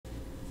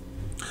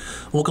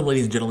Welcome,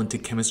 ladies and gentlemen, to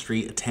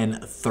Chemistry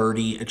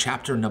 1030,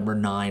 chapter number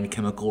 9,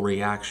 Chemical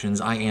Reactions.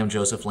 I am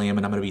Joseph Lamb,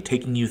 and I'm going to be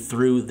taking you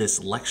through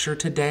this lecture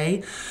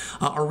today.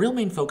 Our real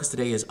main focus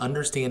today is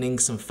understanding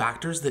some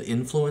factors that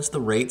influence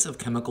the rates of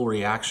chemical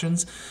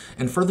reactions,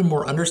 and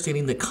furthermore,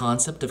 understanding the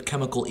concept of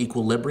chemical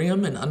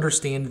equilibrium, and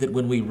understand that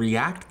when we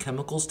react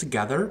chemicals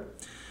together,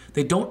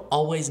 they don't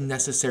always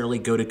necessarily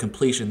go to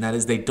completion. That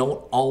is, they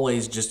don't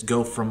always just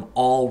go from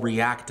all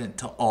reactant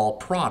to all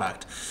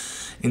product.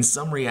 In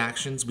some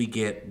reactions, we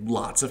get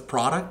lots of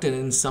product, and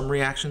in some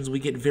reactions, we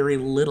get very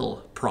little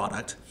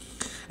product.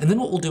 And then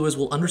what we'll do is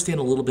we'll understand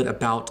a little bit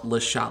about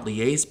Le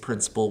Chatelier's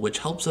principle, which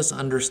helps us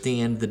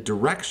understand the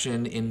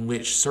direction in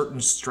which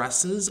certain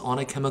stresses on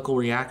a chemical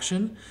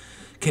reaction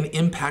can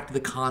impact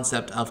the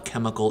concept of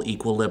chemical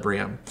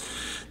equilibrium.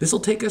 This will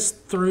take us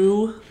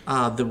through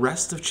the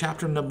rest of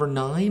chapter number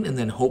 9, and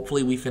then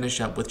hopefully we finish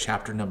up with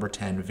chapter number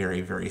 10 very,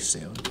 very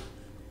soon.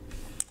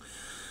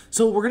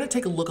 So we're going to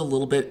take a look a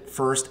little bit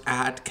first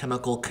at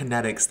chemical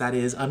kinetics, that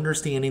is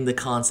understanding the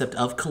concept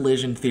of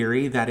collision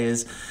theory, that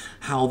is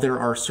how there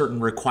are certain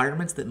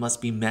requirements that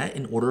must be met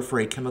in order for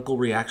a chemical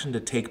reaction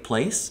to take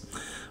place.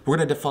 We're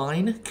going to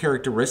define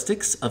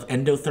characteristics of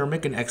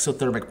endothermic and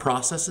exothermic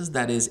processes,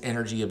 that is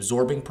energy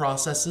absorbing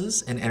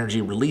processes and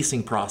energy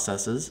releasing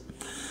processes.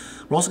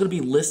 We're also going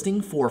to be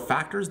listing 4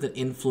 factors that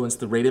influence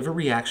the rate of a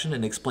reaction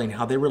and explain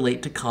how they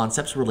relate to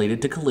concepts related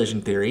to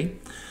collision theory.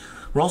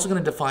 We're also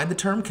going to define the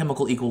term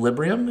chemical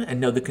equilibrium and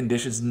know the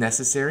conditions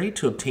necessary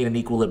to obtain an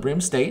equilibrium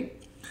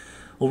state.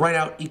 We'll write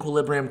out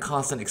equilibrium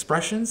constant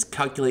expressions,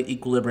 calculate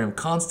equilibrium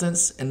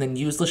constants, and then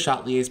use Le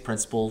Chatelier's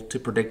principle to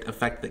predict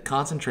effect that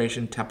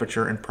concentration,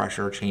 temperature, and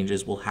pressure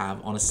changes will have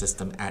on a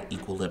system at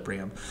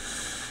equilibrium.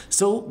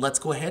 So let's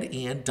go ahead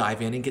and dive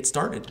in and get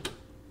started.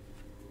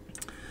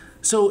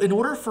 So in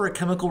order for a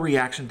chemical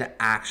reaction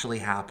to actually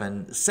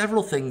happen,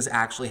 several things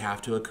actually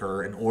have to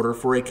occur in order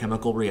for a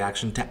chemical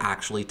reaction to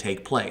actually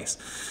take place.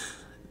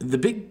 The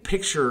big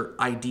picture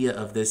idea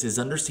of this is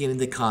understanding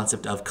the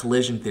concept of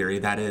collision theory.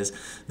 That is,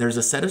 there's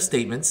a set of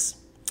statements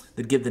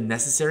that give the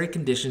necessary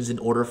conditions in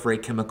order for a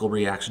chemical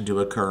reaction to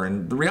occur.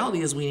 And the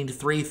reality is we need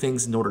 3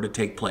 things in order to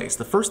take place.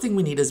 The first thing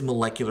we need is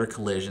molecular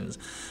collisions.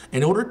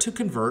 In order to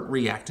convert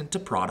reactant to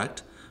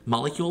product,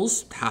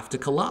 molecules have to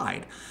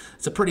collide.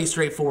 It's a pretty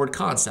straightforward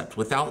concept.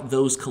 Without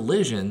those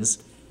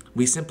collisions,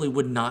 we simply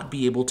would not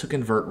be able to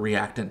convert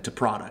reactant to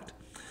product.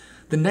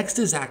 The next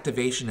is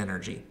activation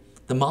energy.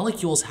 The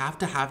molecules have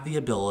to have the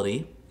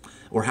ability,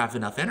 or have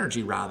enough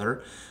energy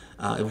rather,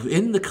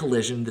 in the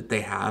collision that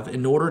they have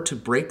in order to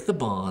break the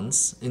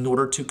bonds, in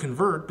order to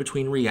convert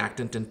between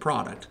reactant and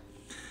product.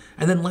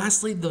 And then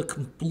lastly, the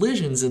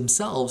collisions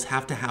themselves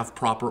have to have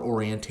proper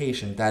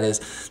orientation. That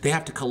is, they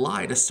have to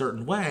collide a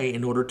certain way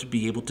in order to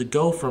be able to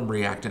go from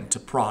reactant to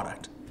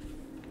product.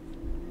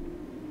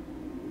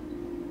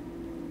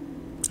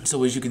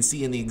 So as you can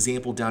see in the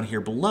example down here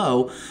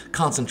below,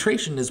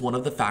 concentration is one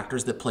of the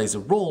factors that plays a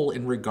role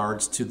in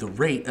regards to the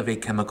rate of a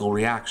chemical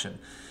reaction.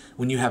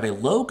 When you have a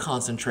low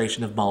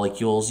concentration of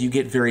molecules, you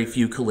get very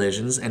few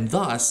collisions, and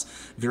thus,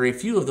 very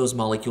few of those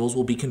molecules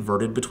will be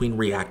converted between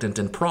reactant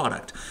and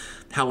product.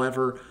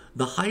 However,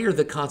 the higher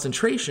the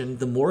concentration,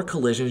 the more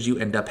collisions you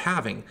end up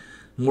having.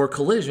 More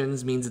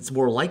collisions means it's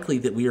more likely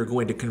that we are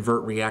going to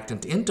convert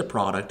reactant into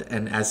product,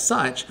 and as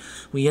such,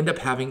 we end up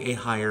having a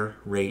higher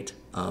rate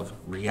of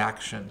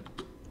reaction.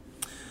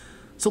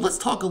 So let's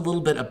talk a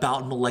little bit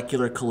about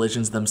molecular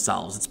collisions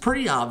themselves. It's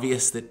pretty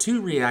obvious that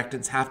 2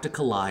 reactants have to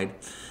collide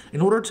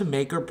in order to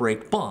make or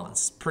break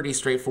bonds. Pretty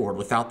straightforward.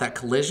 Without that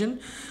collision,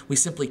 we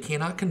simply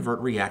cannot convert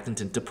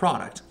reactant into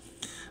product.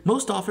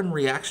 Most often,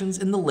 reactions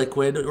in the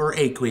liquid or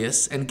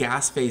aqueous and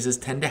gas phases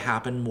tend to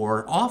happen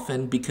more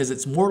often because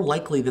it's more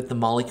likely that the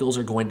molecules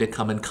are going to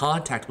come in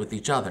contact with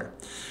each other.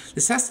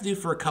 This has to do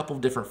for a couple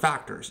of different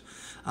factors.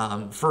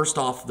 First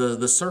off,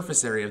 the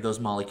surface area of those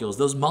molecules.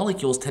 Those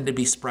molecules tend to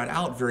be spread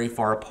out very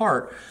far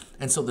apart,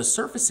 and so the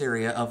surface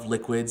area of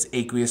liquids,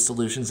 aqueous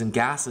solutions, and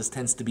gases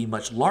tends to be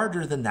much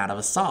larger than that of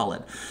a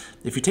solid.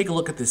 If you take a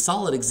look at the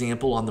solid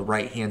example on the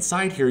right-hand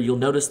side here, you'll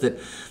notice that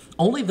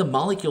only the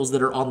molecules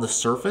that are on the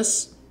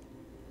surface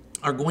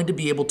are going to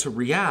be able to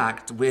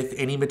react with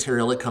any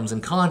material it comes in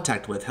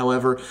contact with.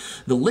 However,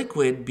 the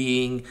liquid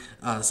being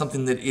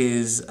something that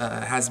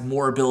has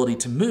more ability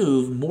to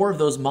move, more of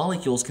those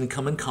molecules can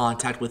come in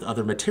contact with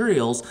other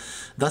materials,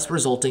 thus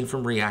resulting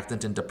from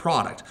reactant into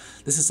product.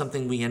 This is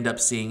something we end up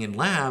seeing in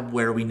lab,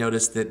 where we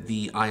notice that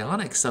the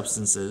ionic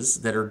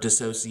substances that are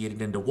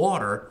dissociated into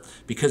water,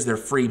 because they're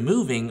free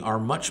moving, are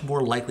much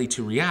more likely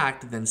to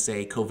react than,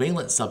 say,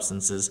 covalent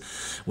substances,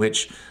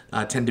 which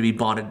tend to be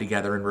bonded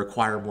together and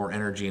require more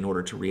energy in order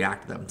to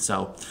react them.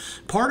 So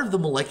part of the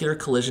molecular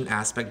collision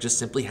aspect just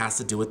simply has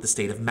to do with the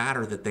state of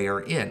matter that they are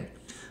in.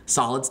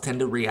 Solids tend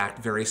to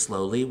react very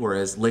slowly,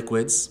 whereas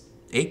liquids,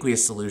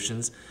 aqueous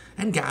solutions,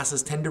 and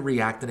gases tend to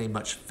react at a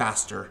much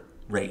faster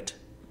rate.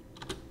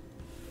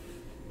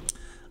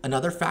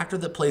 Another factor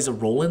that plays a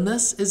role in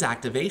this is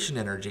activation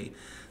energy.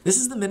 This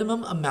is the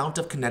minimum amount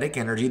of kinetic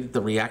energy that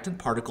the reactant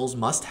particles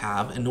must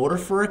have in order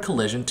for a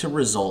collision to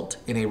result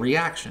in a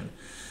reaction.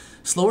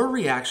 Slower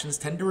reactions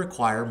tend to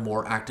require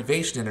more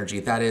activation energy.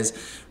 That is,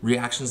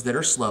 reactions that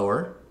are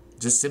slower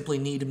just simply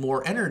need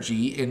more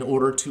energy in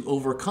order to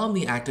overcome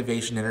the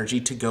activation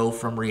energy to go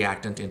from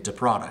reactant into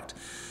product.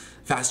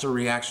 Faster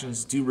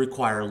reactions do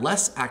require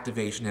less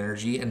activation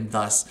energy and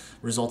thus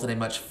result in a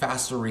much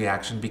faster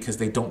reaction because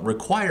they don't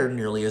require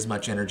nearly as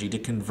much energy to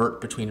convert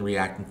between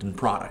reactant and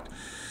product.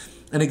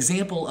 An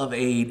example of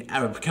a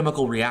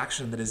chemical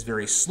reaction that is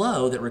very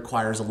slow that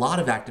requires a lot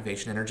of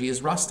activation energy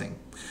is rusting.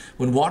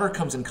 When water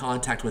comes in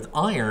contact with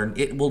iron,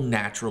 it will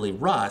naturally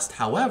rust.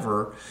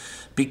 However,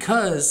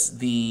 because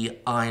the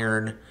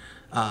iron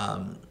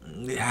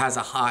has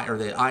a high, or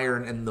the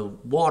iron and the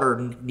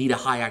water need a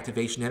high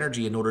activation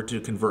energy in order to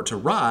convert to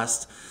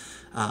rust,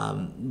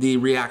 the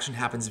reaction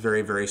happens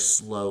very, very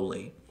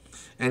slowly.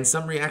 And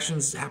some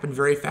reactions happen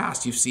very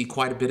fast. You see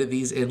quite a bit of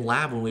these in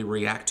lab when we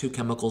react two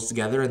chemicals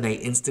together and they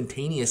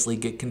instantaneously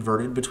get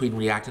converted between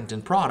reactant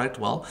and product.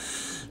 Well,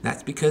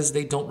 that's because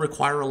they don't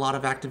require a lot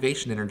of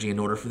activation energy in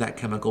order for that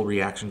chemical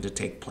reaction to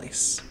take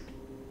place.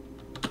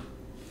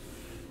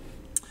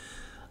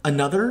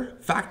 Another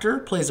factor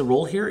plays a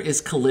role here is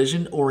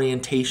collision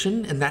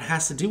orientation, and that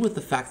has to do with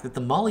the fact that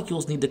the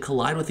molecules need to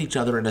collide with each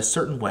other in a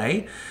certain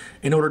way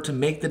in order to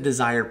make the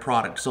desired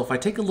product. So if I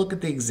take a look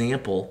at the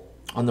example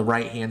on the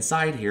right-hand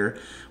side here,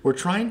 we're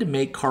trying to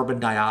make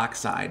carbon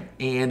dioxide,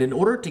 and in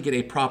order to get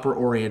a proper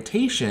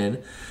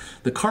orientation,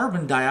 the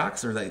carbon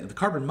dioxide, or the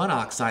carbon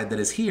monoxide that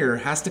is here,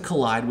 has to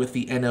collide with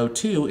the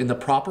NO2 in the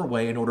proper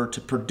way in order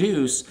to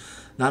produce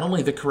not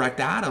only the correct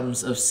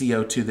atoms of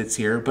CO2 that's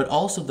here, but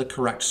also the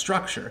correct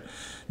structure.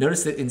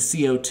 Notice that in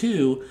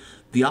CO2,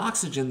 the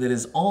oxygen that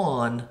is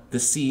on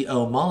the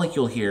CO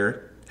molecule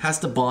here has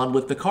to bond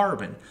with the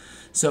carbon.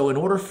 So in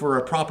order for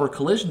a proper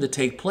collision to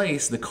take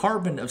place, the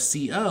carbon of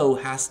CO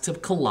has to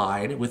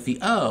collide with the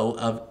O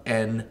of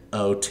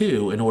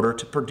NO2 in order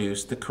to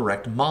produce the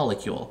correct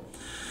molecule.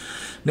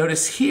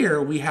 Notice here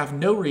we have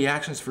no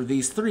reactions for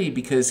these three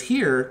because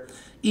here,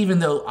 even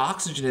though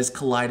oxygen is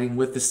colliding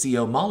with the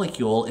CO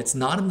molecule, it's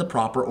not in the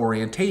proper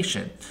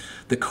orientation.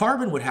 The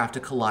carbon would have to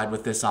collide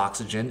with this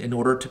oxygen in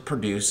order to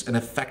produce an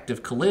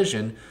effective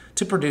collision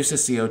to produce a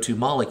CO2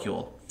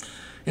 molecule.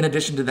 In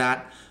addition to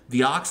that,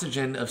 the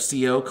oxygen of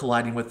CO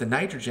colliding with the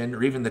nitrogen,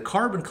 or even the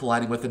carbon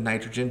colliding with the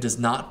nitrogen, does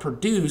not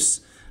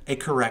produce a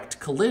correct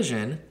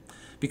collision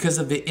because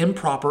of the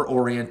improper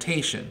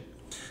orientation.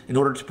 In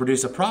order to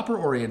produce a proper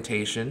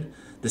orientation,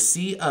 the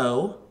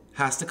CO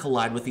has to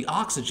collide with the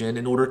oxygen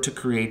in order to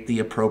create the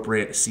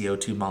appropriate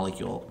CO2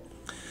 molecule.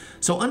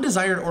 So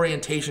undesired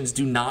orientations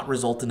do not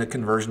result in a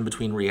conversion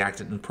between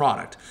reactant and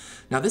product.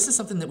 Now this is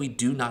something that we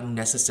do not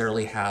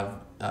necessarily have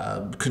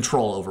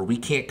control over. We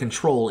can't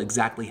control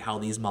exactly how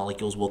these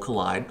molecules will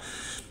collide.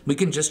 We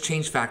can just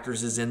change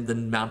factors as in the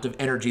amount of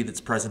energy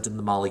that's present in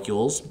the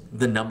molecules,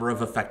 the number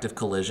of effective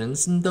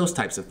collisions, and those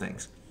types of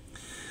things.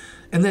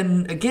 And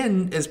then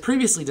again, as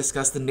previously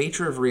discussed, the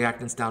nature of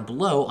reactants down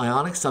below,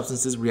 ionic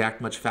substances react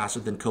much faster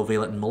than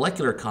covalent and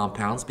molecular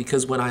compounds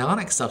because when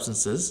ionic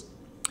substances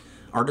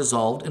are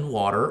dissolved in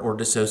water or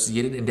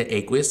dissociated into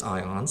aqueous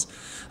ions,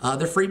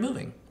 they're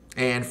free-moving.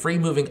 And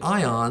free-moving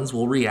ions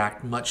will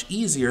react much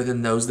easier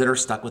than those that are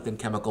stuck within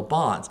chemical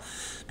bonds.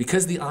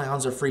 Because the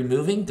ions are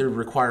free-moving, there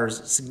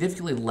requires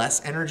significantly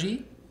less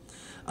energy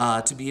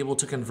to be able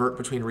to convert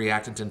between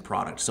reactant and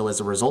product. So as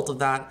a result of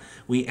that,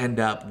 we end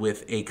up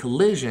with a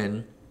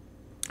collision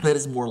that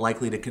is more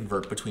likely to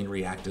convert between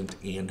reactant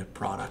and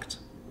product.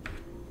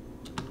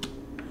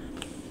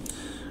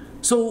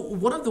 So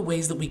one of the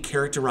ways that we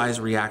characterize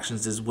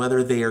reactions is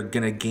whether they are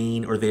going to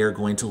gain or they are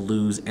going to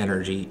lose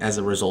energy as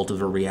a result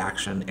of a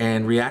reaction.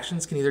 And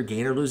reactions can either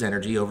gain or lose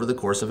energy over the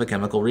course of a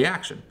chemical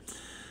reaction.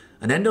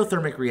 An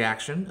endothermic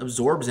reaction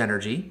absorbs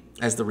energy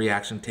as the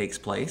reaction takes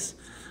place,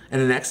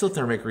 and an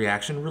exothermic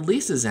reaction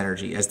releases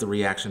energy as the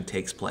reaction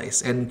takes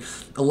place. And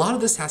a lot of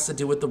this has to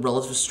do with the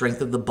relative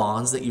strength of the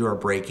bonds that you are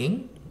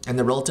breaking and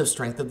the relative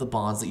strength of the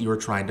bonds that you are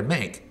trying to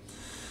make.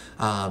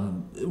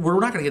 We're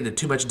not going to get into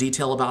too much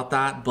detail about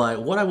that,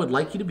 but what I would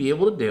like you to be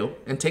able to do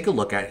and take a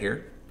look at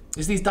here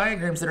is these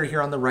diagrams that are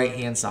here on the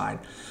right-hand side.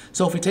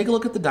 So if we take a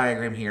look at the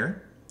diagram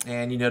here,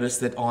 and you notice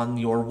that on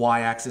your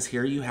y-axis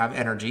here you have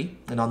energy,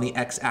 and on the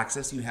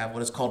x-axis you have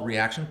what is called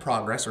reaction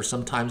progress, or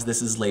sometimes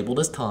this is labeled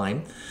as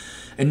time.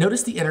 And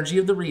notice the energy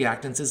of the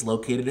reactants is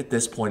located at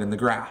this point in the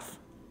graph.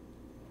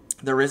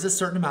 There is a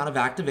certain amount of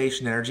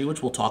activation energy,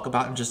 which we'll talk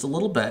about in just a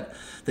little bit,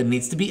 that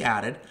needs to be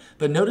added.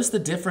 But notice the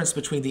difference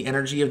between the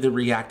energy of the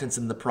reactants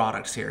and the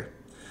products here.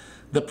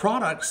 The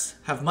products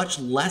have much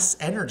less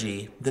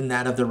energy than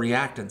that of the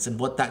reactants. And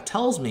what that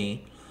tells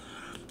me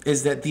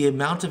is that the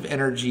amount of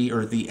energy,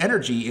 or the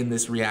energy in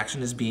this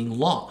reaction, is being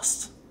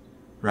lost,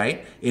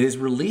 right? It is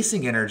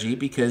releasing energy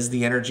because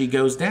the energy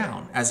goes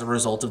down as a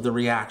result of the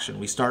reaction.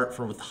 We start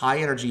with high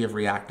energy of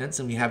reactants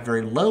and we have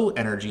very low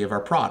energy of our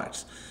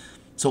products.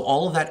 So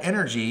all of that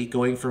energy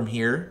going from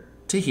here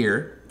to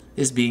here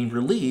is being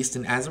released,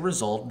 and as a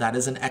result, that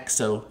is an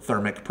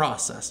exothermic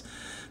process.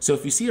 So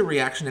if you see a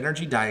reaction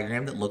energy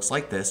diagram that looks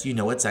like this, you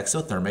know it's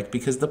exothermic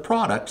because the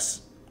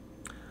products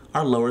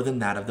are lower than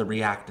that of the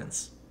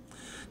reactants.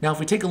 Now, if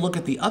we take a look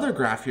at the other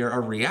graph here,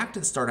 our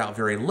reactants start out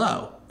very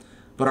low,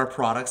 but our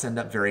products end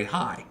up very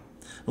high.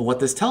 But what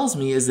this tells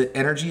me is that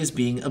energy is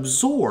being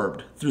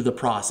absorbed through the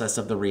process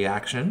of the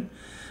reaction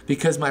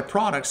because my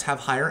products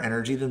have higher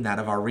energy than that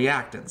of our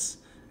reactants.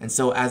 And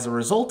so as a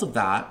result of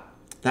that,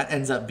 that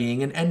ends up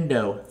being an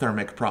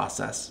endothermic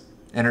process.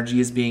 Energy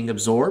is being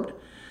absorbed,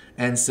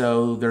 and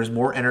so there's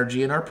more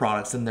energy in our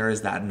products than there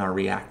is that in our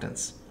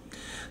reactants.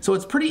 So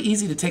it's pretty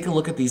easy to take a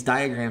look at these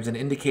diagrams and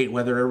indicate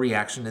whether a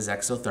reaction is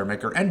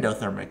exothermic or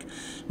endothermic.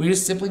 We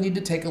just simply need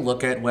to take a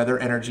look at whether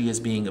energy is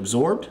being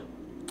absorbed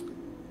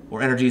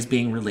or energy is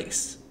being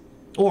released.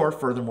 Or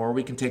furthermore,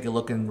 we can take a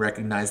look and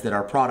recognize that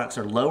our products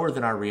are lower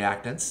than our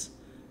reactants,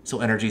 so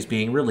energy is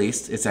being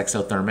released, it's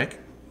exothermic.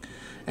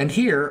 And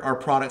here, our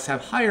products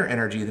have higher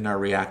energy than our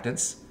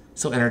reactants,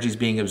 so energy is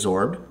being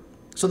absorbed,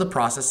 so the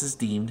process is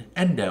deemed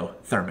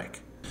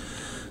endothermic.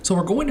 So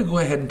we're going to go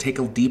ahead and take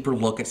a deeper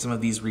look at some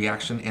of these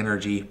reaction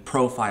energy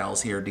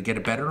profiles here to get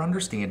a better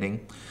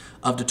understanding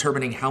of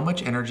determining how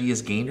much energy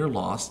is gained or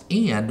lost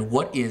and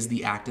what is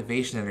the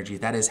activation energy.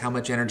 That is, how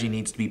much energy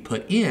needs to be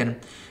put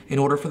in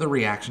order for the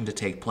reaction to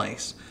take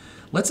place.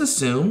 Let's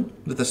assume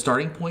that the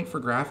starting point for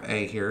graph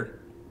A here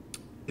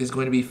is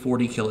going to be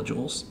 40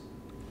 kilojoules.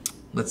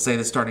 Let's say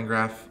the starting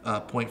graph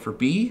point for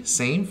B,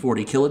 same,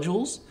 40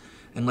 kilojoules.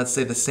 And let's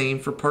say the same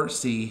for part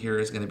C here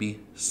is going to be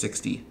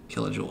 60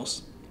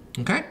 kilojoules.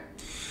 Okay?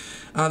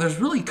 There's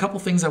really a couple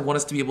things I want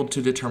us to be able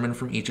to determine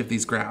from each of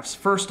these graphs.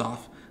 First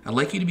off, I'd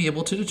like you to be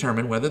able to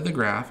determine whether the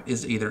graph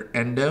is either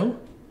endo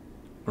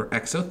or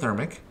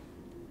exothermic.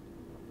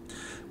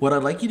 What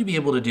I'd like you to be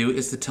able to do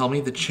is to tell me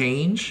the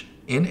change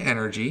in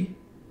energy,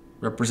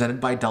 represented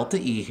by delta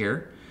E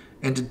here.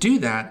 And to do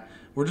that,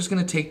 we're just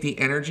going to take the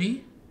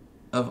energy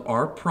of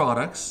our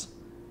products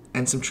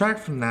and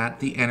subtract from that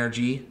the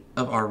energy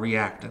of our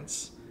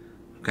reactants.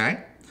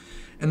 Okay?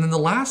 And then the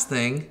last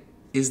thing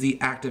is the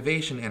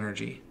activation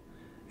energy.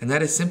 And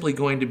that is simply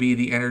going to be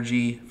the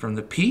energy from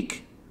the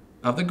peak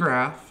of the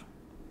graph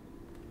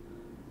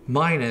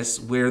minus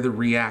where the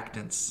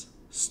reactants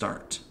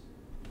start.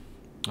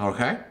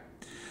 Okay?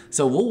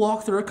 So we'll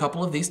walk through a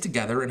couple of these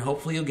together and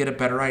hopefully you'll get a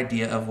better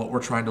idea of what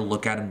we're trying to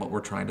look at and what we're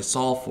trying to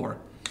solve for.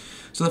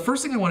 So the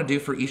first thing I want to do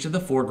for each of the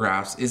four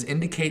graphs is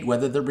indicate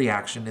whether the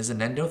reaction is an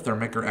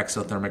endothermic or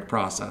exothermic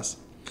process.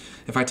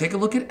 If I take a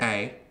look at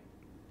A,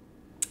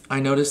 I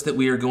notice that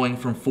we are going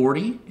from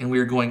 40 and we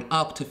are going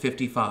up to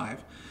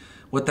 55.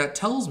 What that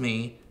tells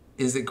me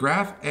is that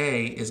graph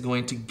A is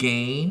going to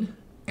gain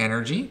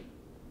energy,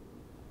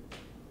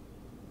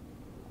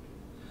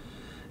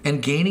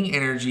 and gaining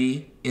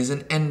energy is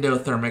an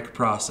endothermic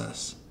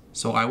process.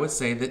 So I would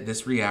say that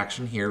this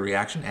reaction here,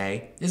 reaction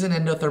A, is an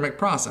endothermic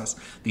process.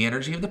 The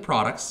energy of the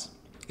products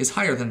is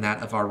higher than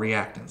that of our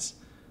reactants.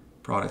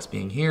 Products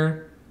being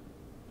here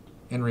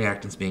and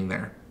reactants being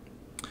there.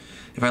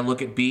 If I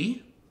look at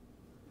B,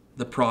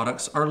 the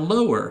products are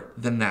lower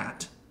than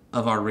that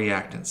of our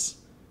reactants.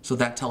 So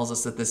that tells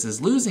us that this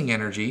is losing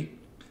energy,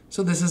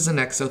 so this is an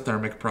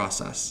exothermic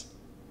process.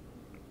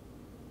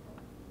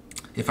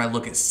 If I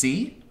look at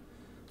C,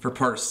 for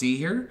part C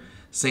here,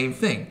 same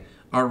thing.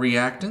 Our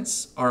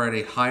reactants are at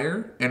a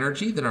higher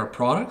energy than our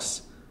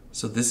products,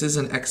 so this is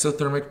an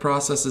exothermic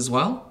process as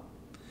well.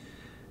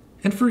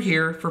 And for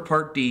here, for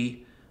part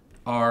D,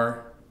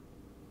 our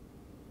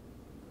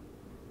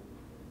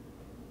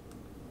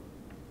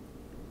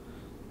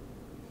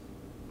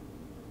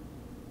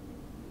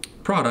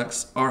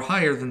products are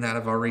higher than that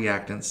of our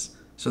reactants,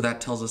 so that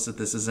tells us that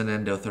this is an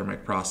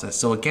endothermic process.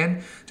 So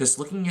again, just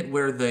looking at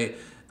where the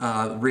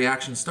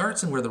reaction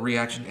starts and where the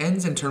reaction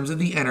ends in terms of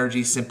the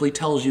energy simply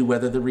tells you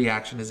whether the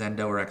reaction is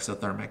endo or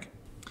exothermic.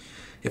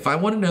 If I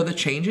want to know the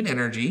change in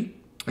energy,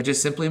 I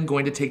just simply am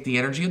going to take the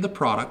energy of the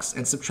products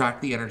and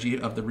subtract the energy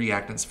of the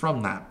reactants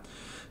from that.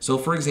 So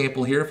for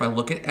example here, if I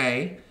look at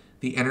A,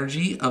 the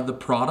energy of the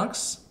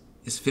products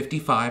is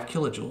 55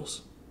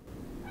 kilojoules.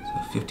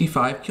 So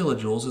 55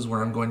 kilojoules is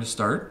where I'm going to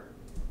start.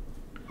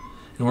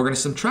 And we're going to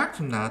subtract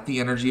from that the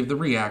energy of the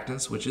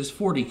reactants, which is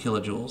 40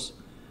 kilojoules.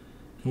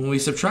 And when we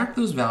subtract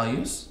those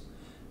values,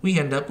 we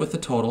end up with a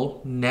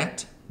total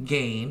net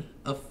gain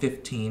of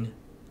 15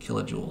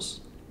 kilojoules.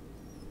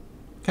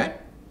 Okay?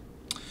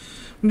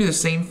 We do the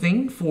same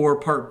thing for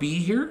part B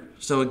here.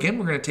 So again,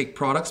 we're going to take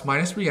products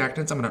minus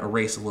reactants. I'm going to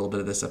erase a little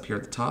bit of this up here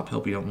at the top.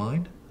 Hope you don't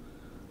mind.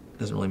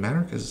 Doesn't really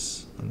matter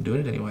because I'm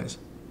doing it anyways.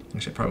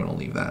 Actually, I probably want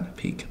to leave that.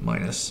 Peak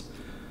minus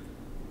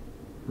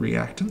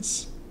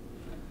reactants.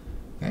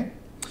 Okay.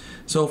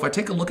 So if I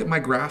take a look at my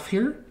graph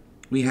here,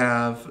 we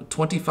have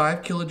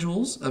 25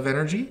 kilojoules of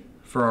energy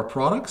for our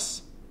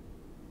products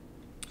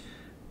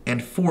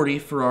and 40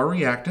 for our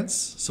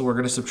reactants. So we're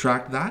going to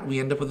subtract that. We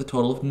end up with a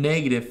total of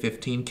negative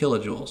 15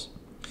 kilojoules.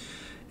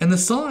 And the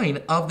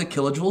sign of the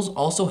kilojoules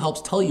also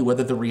helps tell you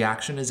whether the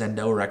reaction is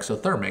endo or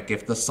exothermic.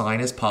 If the sign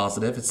is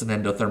positive, it's an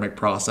endothermic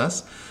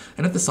process.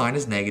 And if the sign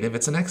is negative,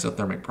 it's an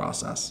exothermic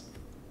process.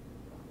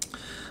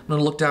 I'm going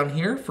to look down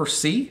here for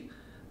C.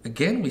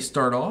 Again, we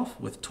start off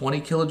with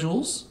 20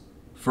 kilojoules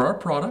for our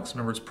products.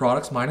 Remember, it's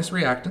products minus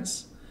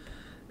reactants.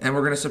 And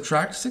we're going to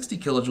subtract 60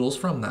 kilojoules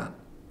from that.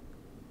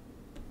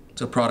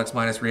 So products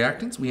minus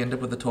reactants, we end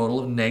up with a total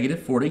of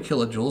negative 40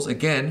 kilojoules.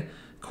 Again,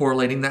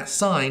 correlating that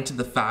sign to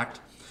the fact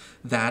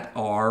that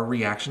our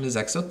reaction is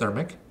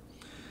exothermic.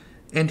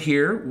 And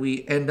here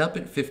we end up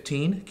at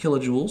 15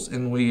 kilojoules,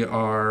 and we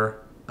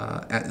are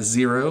at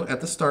 0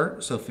 at the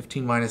start. So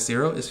 15 minus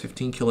 0 is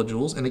 15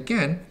 kilojoules. And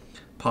again,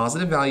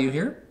 positive value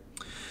here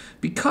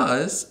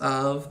because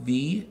of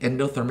the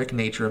endothermic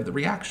nature of the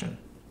reaction.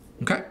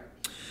 Okay?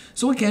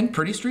 So again,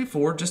 pretty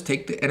straightforward. Just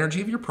take the energy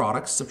of your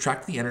products,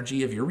 subtract the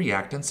energy of your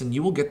reactants, and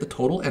you will get the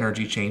total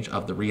energy change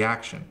of the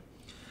reaction.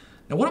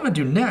 Now what I'm going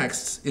to do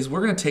next is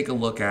we're going to take a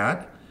look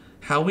at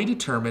how we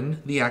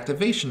determine the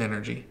activation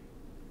energy.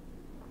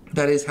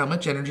 That is, how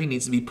much energy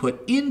needs to be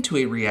put into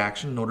a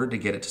reaction in order to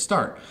get it to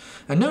start.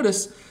 Now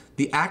notice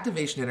the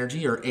activation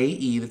energy, or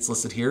AE, that's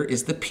listed here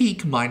is the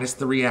peak minus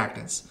the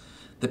reactants.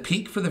 The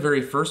peak for the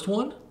very first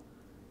one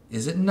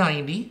is at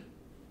 90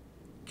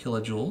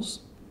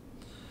 kilojoules.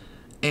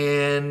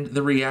 And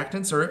the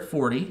reactants are at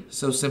 40,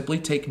 so simply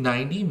take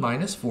 90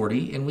 minus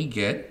 40 and we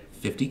get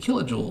 50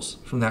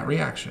 kilojoules from that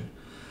reaction.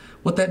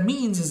 What that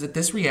means is that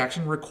this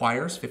reaction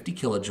requires 50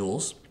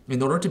 kilojoules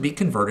in order to be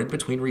converted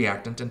between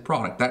reactant and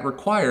product. That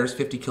requires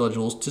 50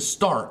 kilojoules to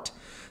start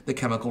the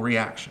chemical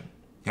reaction.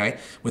 Okay?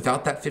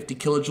 Without that 50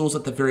 kilojoules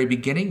at the very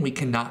beginning, we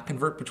cannot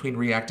convert between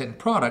reactant and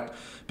product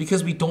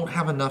because we don't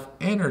have enough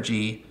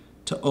energy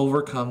to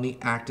overcome the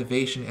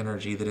activation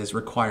energy that is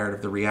required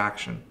of the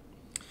reaction.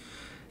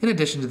 In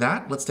addition to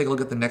that, let's take a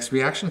look at the next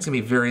reaction. It's going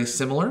to be very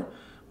similar.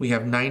 We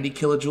have 90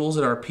 kilojoules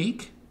at our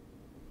peak,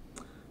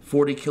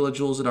 40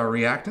 kilojoules at our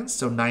reactants,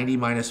 so 90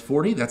 minus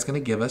 40, that's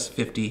going to give us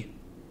 50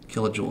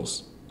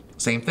 kilojoules.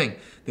 Same thing.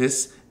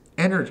 This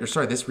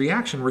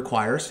reaction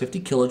requires 50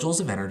 kilojoules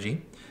of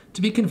energy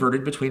to be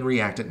converted between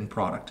reactant and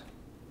product.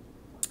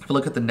 If we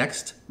look at the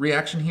next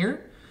reaction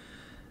here,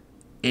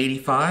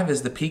 85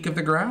 is the peak of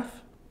the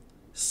graph,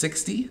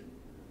 60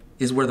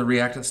 is where the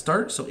reactant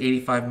starts, so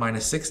 85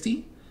 minus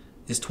 60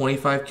 is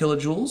 25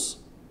 kilojoules,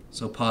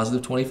 so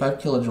positive 25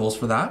 kilojoules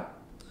for that.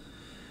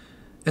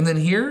 And then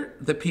here,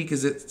 the peak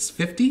is at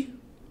 50,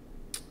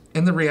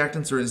 and the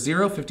reactants are at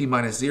 0. 50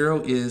 minus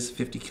 0 is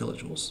 50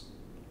 kilojoules.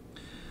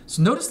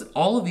 So notice that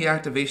all of the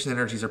activation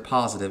energies are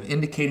positive,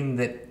 indicating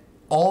that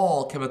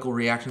all chemical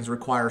reactions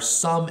require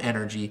some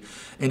energy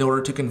in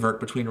order to convert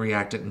between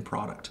reactant and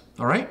product.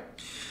 All right?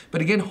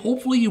 But again,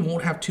 hopefully you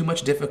won't have too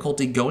much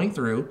difficulty going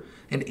through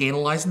and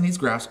analyzing these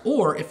graphs,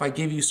 or if I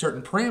give you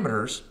certain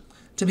parameters,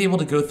 to be able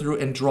to go through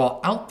and draw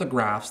out the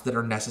graphs that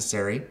are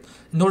necessary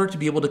in order to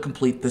be able to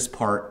complete this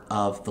part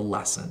of the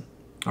lesson.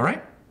 All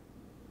right?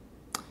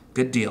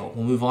 Good deal.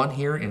 We'll move on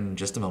here in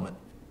just a moment.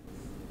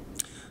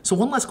 So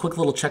one last quick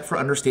little check for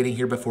understanding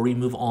here before we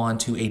move on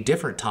to a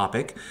different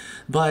topic.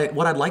 But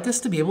what I'd like us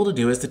to be able to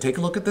do is to take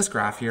a look at this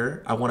graph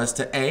here. I want us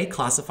to A,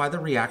 classify the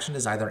reaction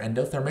as either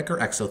endothermic or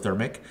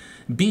exothermic.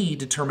 B,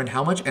 determine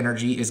how much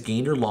energy is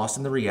gained or lost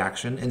in the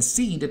reaction. And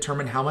C,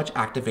 determine how much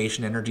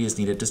activation energy is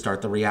needed to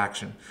start the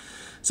reaction.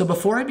 So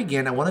before I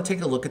begin, I want to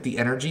take a look at the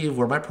energy of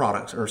where my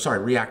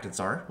reactants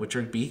are, which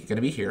are going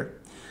to be here,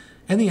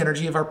 and the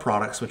energy of our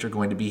products, which are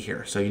going to be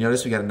here. So you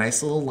notice we got a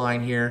nice little line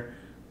here,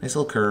 nice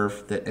little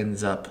curve that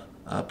ends up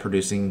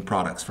producing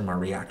products from our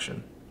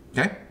reaction.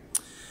 Okay?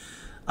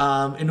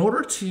 In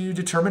order to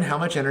determine how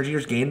much energy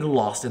is gained or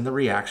lost in the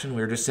reaction,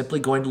 we're just simply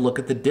going to look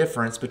at the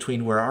difference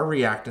between where our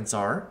reactants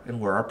are and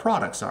where our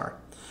products are.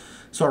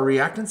 So our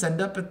reactants end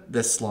up at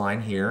this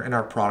line here, and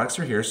our products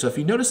are here. So if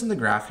you notice in the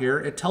graph here,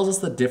 it tells us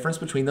the difference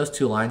between those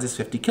two lines is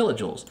 50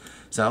 kilojoules.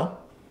 So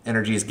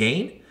energy is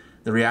gained,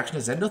 the reaction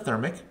is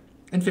endothermic,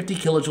 and 50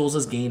 kilojoules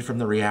is gained from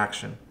the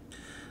reaction.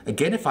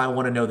 Again, if I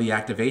want to know the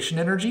activation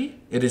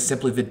energy, it is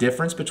simply the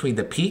difference between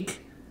the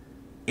peak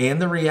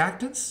and the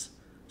reactants.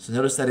 So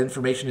notice that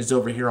information is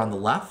over here on the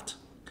left.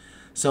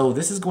 So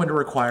this is going to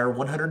require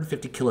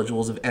 150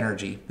 kilojoules of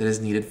energy that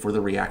is needed for the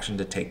reaction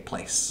to take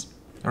place.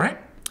 All right?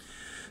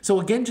 So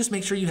again, just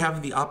make sure you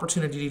have the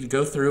opportunity to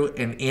go through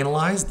and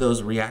analyze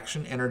those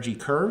reaction energy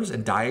curves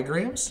and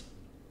diagrams.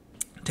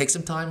 Take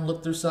some time,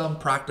 look through some,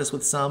 practice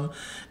with some,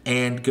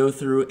 and go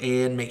through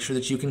and make sure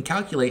that you can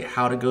calculate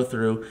how to go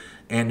through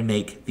and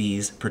make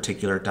these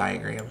particular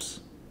diagrams.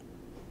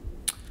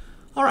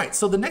 All right,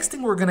 so the next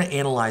thing we're going to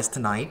analyze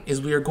tonight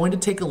is we are going to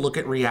take a look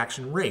at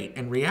reaction rate.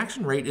 And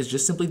reaction rate is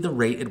just simply the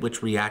rate at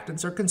which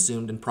reactants are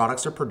consumed and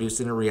products are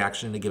produced in a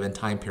reaction in a given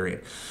time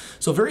period.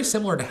 So very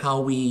similar to how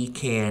we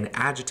can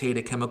agitate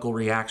a chemical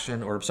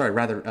reaction, or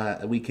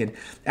we can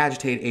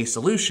agitate a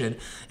solution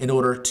in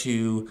order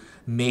to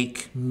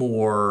make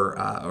more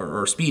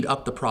or speed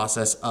up the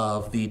process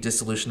of the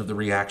dissolution of the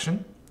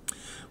reaction.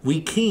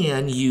 We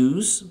can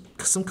use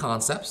some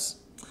concepts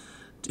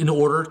in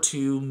order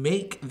to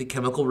make the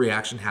chemical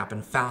reaction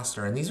happen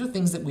faster. And these are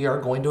things that we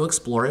are going to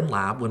explore in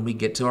lab when we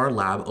get to our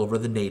lab over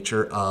the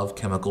nature of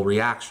chemical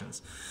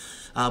reactions.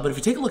 But if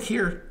you take a look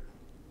here,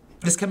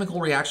 this chemical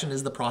reaction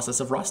is the process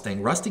of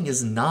rusting. Rusting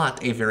is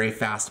not a very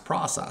fast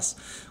process,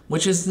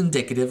 which is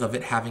indicative of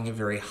it having a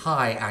very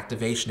high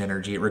activation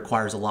energy. It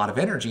requires a lot of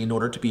energy in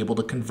order to be able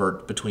to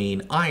convert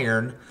between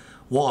iron,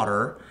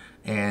 water,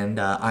 and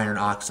iron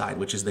oxide,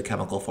 which is the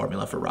chemical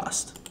formula for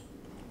rust.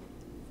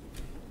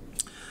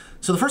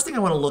 So the first thing I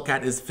want to look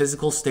at is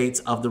physical states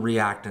of the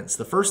reactants.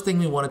 The first thing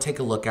we want to take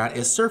a look at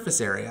is surface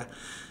area.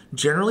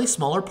 Generally,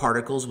 smaller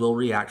particles will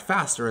react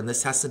faster, and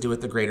this has to do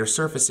with the greater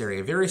surface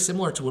area. Very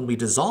similar to when we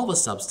dissolve a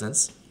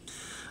substance,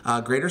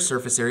 greater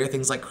surface area,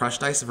 things like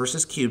crushed ice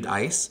versus cubed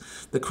ice.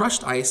 The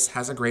crushed ice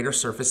has a greater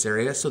surface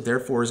area, so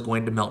therefore is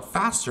going to melt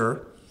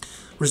faster,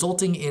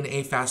 resulting in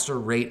a faster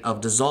rate of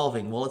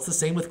dissolving. Well, it's the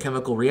same with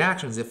chemical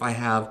reactions. If I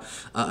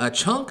have a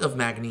chunk of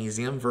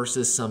magnesium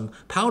versus some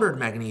powdered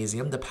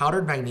magnesium, the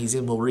powdered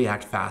magnesium will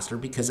react faster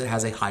because it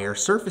has a higher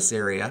surface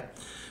area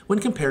when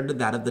compared to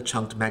that of the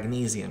chunked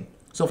magnesium.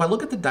 So if I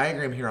look at the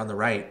diagram here on the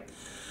right,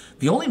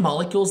 the only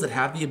molecules that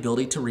have the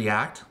ability to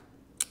react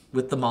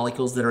with the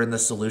molecules that are in the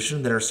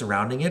solution that are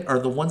surrounding it are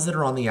the ones that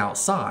are on the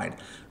outside.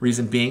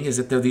 Reason being is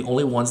that they're the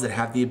only ones that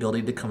have the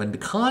ability to come into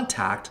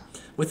contact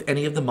with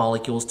any of the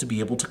molecules to be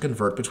able to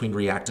convert between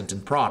reactant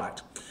and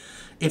product.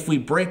 If we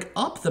break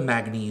up the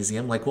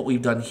magnesium, like what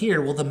we've done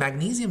here, well, the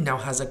magnesium now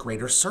has a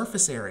greater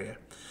surface area.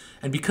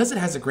 And because it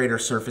has a greater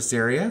surface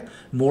area,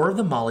 more of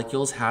the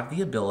molecules have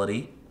the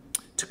ability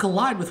to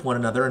collide with one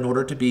another in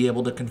order to be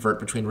able to convert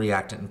between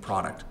reactant and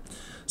product.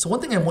 So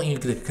one thing I want you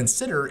to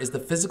consider is the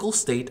physical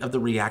state of the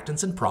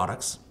reactants and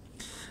products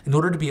in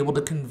order to be able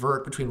to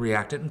convert between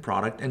reactant and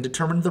product and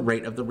determine the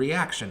rate of the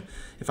reaction.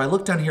 If I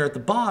look down here at the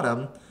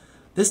bottom,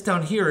 this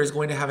down here is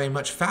going to have a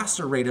much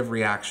faster rate of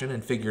reaction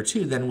in figure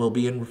 2 than will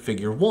be in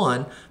figure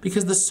 1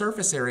 because the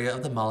surface area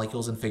of the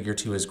molecules in figure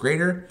 2 is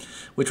greater,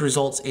 which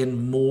results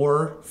in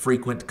more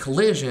frequent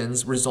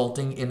collisions,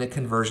 resulting in a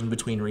conversion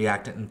between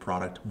reactant and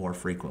product more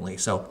frequently.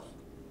 So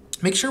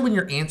make sure when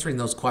you're answering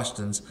those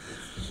questions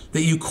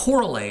that you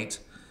correlate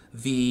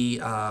the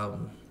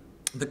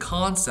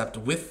concept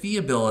with the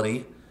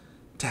ability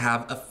to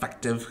have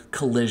effective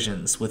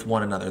collisions with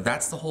one another.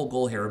 That's the whole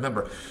goal here.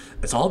 Remember,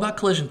 it's all about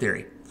collision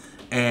theory.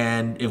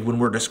 And when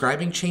we're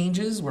describing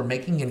changes we're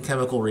making in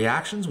chemical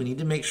reactions, we need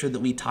to make sure that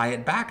we tie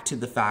it back to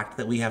the fact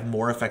that we have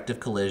more effective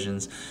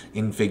collisions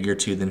in figure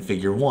 2 than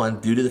figure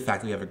 1 due to the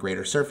fact that we have a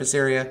greater surface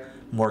area,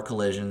 more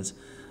collisions,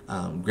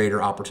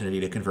 greater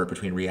opportunity to convert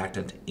between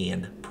reactant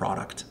and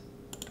product.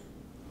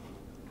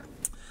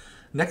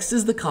 Next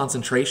is the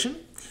concentration.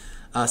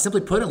 Simply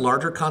put, a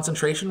larger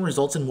concentration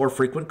results in more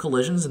frequent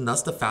collisions and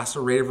thus the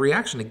faster rate of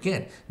reaction.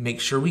 Again,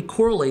 make sure we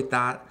correlate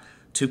that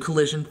to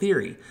collision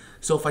theory.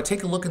 So if I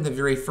take a look in the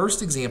very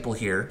first example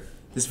here,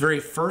 this very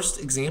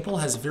first example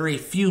has very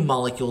few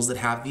molecules that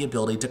have the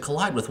ability to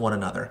collide with one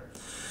another.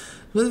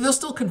 They'll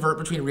still convert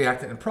between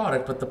reactant and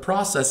product, but the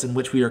process in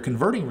which we are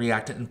converting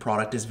reactant and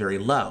product is very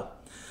low.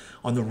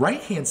 On the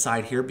right-hand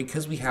side here,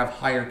 because we have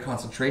higher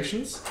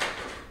concentrations,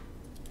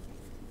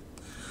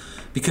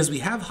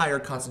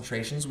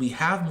 we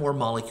have more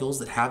molecules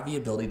that have the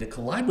ability to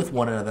collide with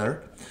one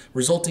another,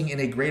 resulting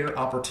in a greater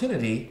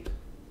opportunity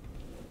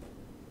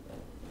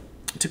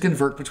to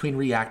convert between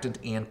reactant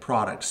and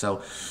product.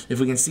 So if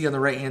we can see on the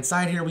right-hand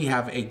side here, we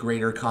have a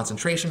greater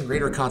concentration.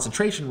 Greater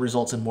concentration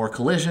results in more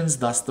collisions,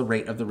 thus the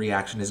rate of the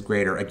reaction is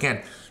greater.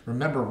 Again,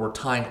 remember, we're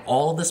tying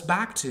all of this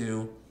back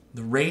to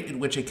the rate at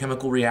which a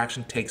chemical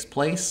reaction takes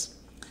place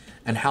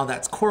and how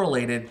that's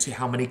correlated to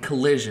how many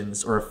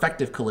collisions or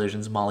effective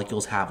collisions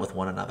molecules have with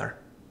one another.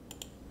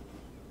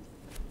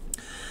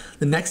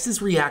 The next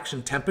is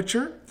reaction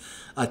temperature.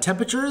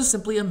 Temperature is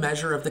simply a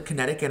measure of the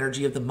kinetic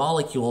energy of the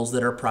molecules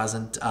that are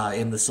present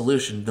in the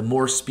solution. The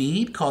more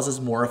speed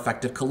causes more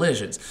effective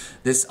collisions.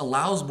 This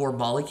allows more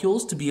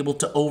molecules to be able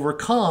to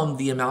overcome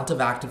the amount of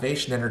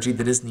activation energy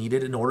that is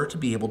needed in order to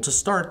be able to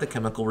start the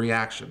chemical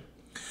reaction.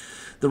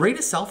 The rate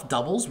itself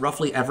doubles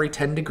roughly every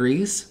 10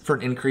 degrees for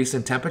an increase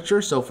in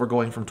temperature. So if we're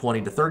going from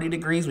 20 to 30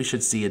 degrees, we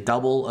should see a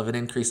double of an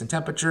increase in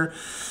temperature.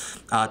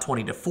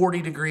 20 to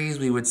 40 degrees,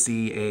 we would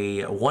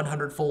see a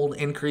 100-fold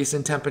increase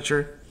in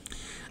temperature.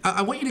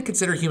 I want you to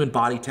consider human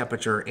body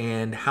temperature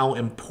and how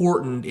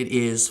important it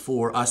is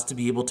for us to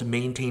be able to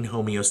maintain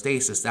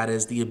homeostasis. That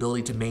is the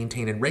ability to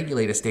maintain and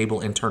regulate a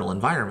stable internal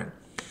environment.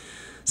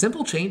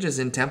 Simple changes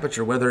in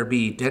temperature, whether it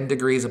be 10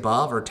 degrees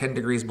above or 10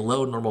 degrees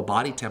below normal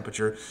body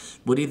temperature,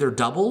 would either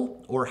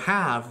double or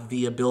halve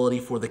the ability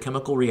for the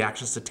chemical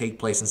reactions to take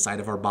place inside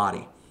of our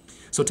body.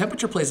 So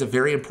temperature plays a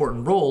very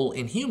important role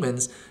in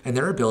humans and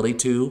their ability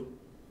to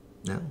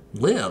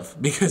live,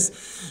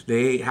 because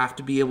they have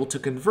to be able to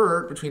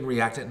convert between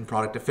reactant and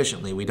product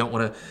efficiently. We don't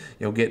want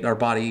to get our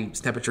body's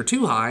temperature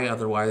too high,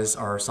 otherwise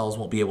our cells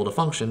won't be able to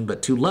function,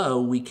 but too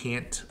low, we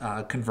can't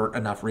convert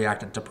enough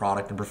reactant to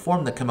product and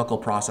perform the chemical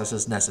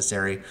processes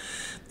necessary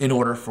in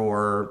order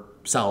for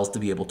cells to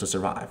be able to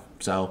survive.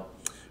 So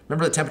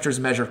remember that temperature is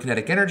a measure of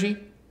kinetic energy.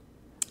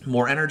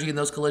 More energy in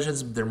those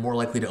collisions, they're more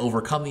likely to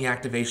overcome the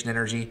activation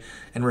energy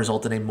and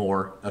result in a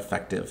more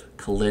effective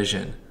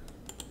collision.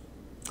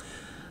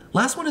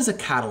 Last one is a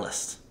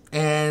catalyst.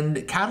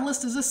 And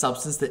catalyst is a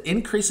substance that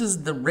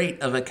increases the rate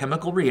of a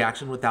chemical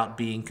reaction without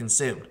being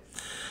consumed.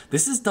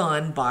 This is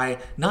done by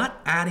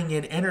not adding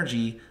in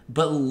energy,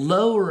 but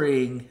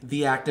lowering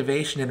the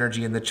activation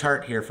energy in the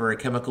chart here for a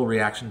chemical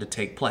reaction to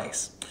take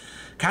place.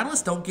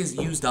 Catalysts don't get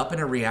used up in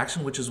a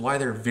reaction, which is why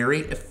they're very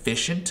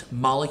efficient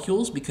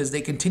molecules, because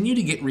they continue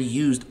to get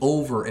reused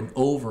over and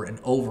over and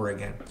over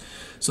again.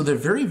 So they're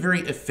very, very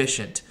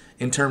efficient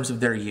in terms of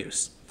their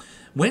use.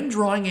 When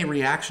drawing a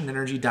reaction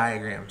energy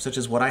diagram, such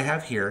as what I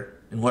have here,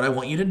 and what I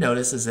want you to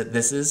notice is that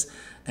this is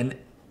an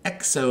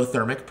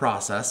exothermic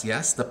process.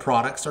 Yes, the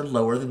products are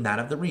lower than that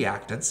of the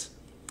reactants.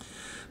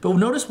 But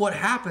notice what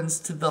happens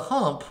to the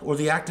hump or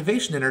the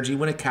activation energy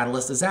when a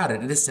catalyst is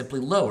added. It is simply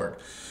lowered.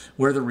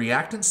 Where the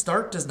reactants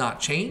start does not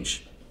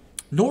change,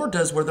 nor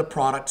does where the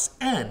products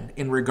end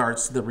in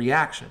regards to the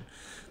reaction.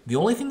 The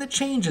only thing that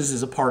changes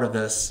as a part of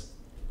this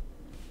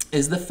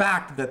is the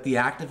fact that the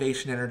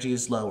activation energy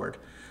is lowered.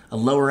 A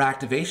lower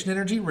activation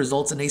energy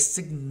results in a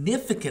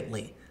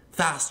significantly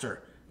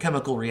faster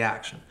chemical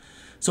reaction.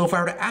 So if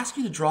I were to ask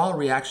you to draw a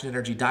reaction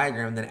energy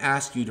diagram and then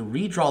ask you to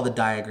redraw the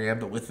diagram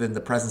but within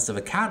the presence of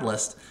a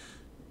catalyst,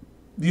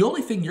 the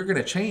only thing you're going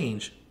to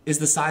change is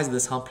the size of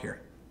this hump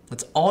here.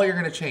 That's all you're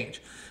going to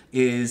change,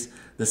 is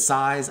the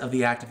size of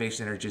the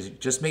activation energy.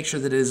 Just make sure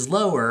that it is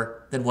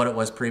lower than what it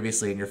was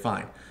previously and you're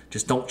fine.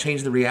 Just don't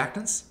change the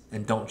reactants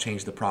and don't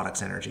change the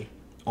product's energy.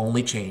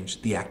 Only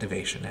change the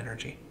activation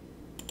energy.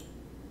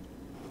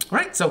 All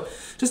right, so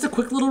just a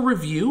quick little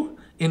review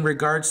in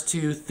regards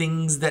to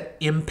things that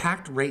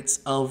impact rates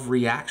of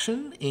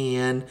reaction,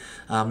 and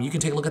you can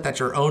take a look at that at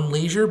your own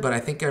leisure, but I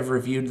think I've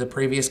reviewed the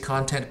previous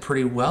content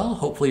pretty well.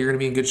 Hopefully you're going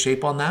to be in good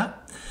shape on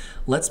that.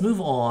 Let's move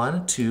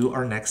on to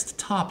our next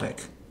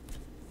topic.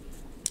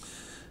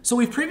 So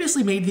we've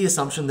previously made the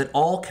assumption that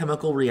all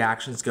chemical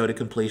reactions go to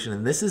completion,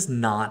 and this is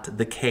not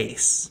the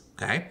case,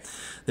 okay?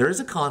 There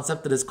is a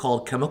concept that is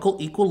called chemical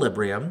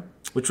equilibrium,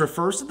 which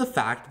refers to the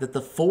fact that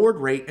the forward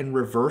rate and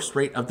reverse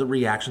rate of the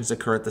reactions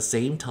occur at the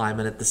same time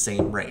and at the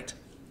same rate,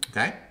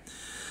 okay?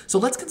 So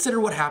let's consider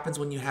what happens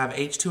when you have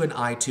H2 and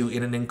I2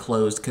 in an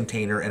enclosed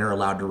container and are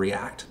allowed to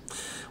react.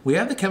 We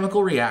have the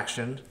chemical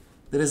reaction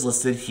that is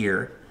listed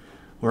here,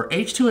 where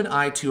H2 and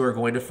I2 are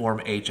going to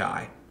form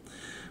HI.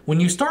 When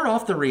you start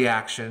off the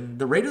reaction,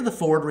 the rate of the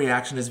forward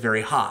reaction is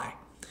very high.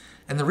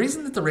 And the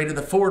reason that the rate of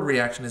the forward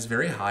reaction is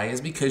very high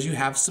is because you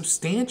have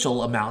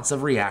substantial amounts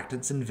of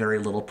reactants and very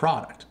little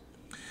product.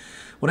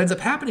 What ends up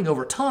happening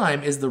over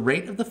time is the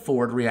rate of the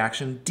forward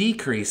reaction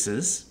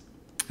decreases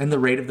and the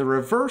rate of the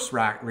reverse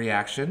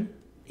reaction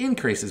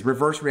increases.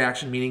 Reverse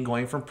reaction meaning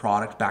going from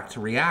product back to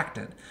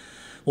reactant.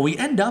 What we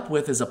end up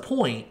with is a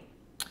point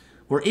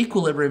where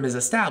equilibrium is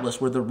established,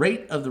 where the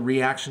rate of the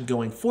reaction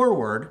going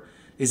forward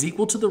is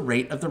equal to the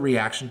rate of the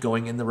reaction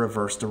going in the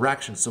reverse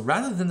direction. So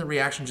rather than the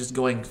reaction just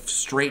going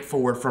straight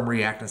forward from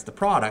reactants to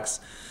products,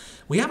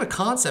 we have a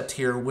concept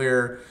here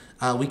where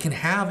we can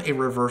have a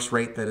reverse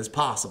rate that is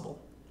possible.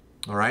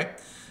 All right.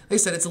 Like I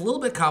said, it's a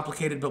little bit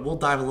complicated, but we'll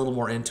dive a little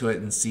more into it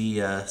and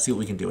see what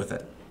we can do with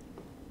it.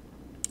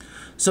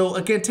 So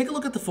again, take a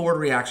look at the forward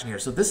reaction here.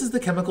 So this is the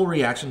chemical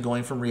reaction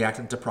going from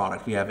reactant to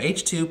product. We have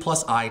H2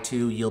 plus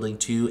I2 yielding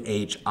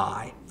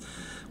 2HI.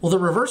 Well, the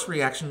reverse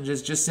reaction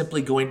is just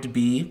simply going to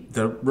be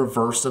the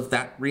reverse of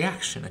that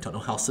reaction. I don't know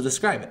how else to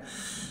describe it.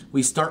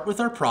 We start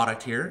with our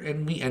product here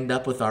and we end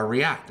up with our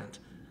reactant.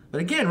 But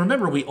again,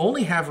 remember, we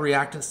only have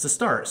reactants to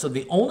start. So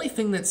the only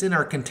thing that's in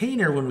our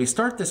container when we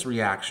start this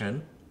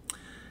reaction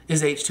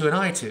is H2 and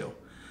I2.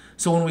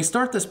 So when we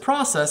start this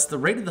process, the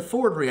rate of the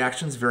forward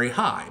reaction is very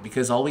high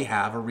because all we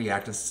have are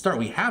reactants to start.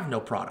 We have no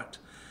product.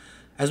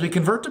 As we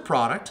convert to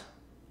product,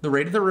 the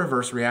rate of the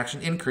reverse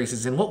reaction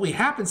increases. And what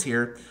happens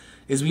here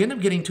is we end up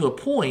getting to a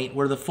point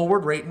where the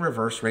forward rate and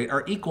reverse rate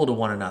are equal to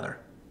one another,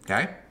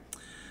 okay?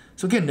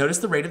 So again, notice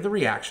the rate of the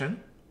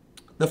reaction.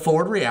 The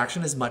forward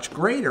reaction is much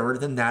greater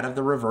than that of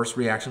the reverse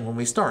reaction when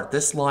we start.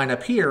 This line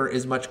up here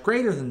is much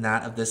greater than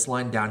that of this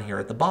line down here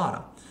at the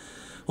bottom.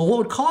 Well, what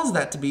would cause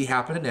that to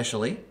happen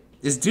initially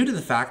is due to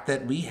the fact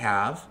that we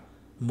have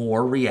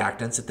more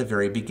reactants at the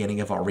very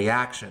beginning of our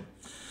reaction.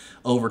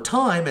 Over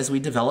time, as we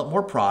develop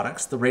more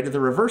products, the rate of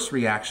the reverse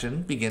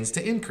reaction begins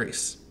to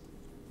increase.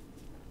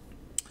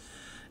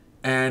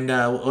 And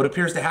what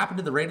appears to happen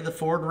to the rate of the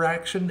forward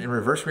reaction and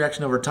reverse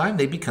reaction over time,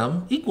 they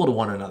become equal to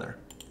one another.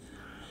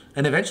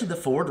 And eventually the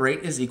forward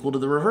rate is equal to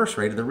the reverse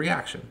rate of the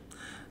reaction.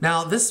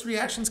 Now, this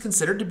reaction is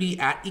considered to be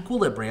at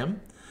equilibrium.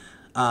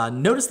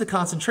 Notice the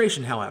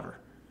concentration, however.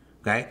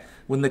 Okay?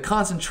 When the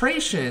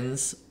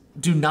concentrations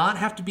do not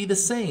have to be the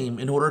same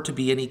in order to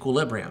be in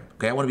equilibrium.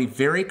 Okay? I want to be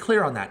very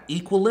clear on that.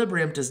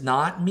 Equilibrium does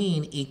not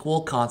mean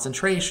equal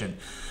concentration.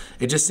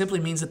 It just simply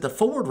means that the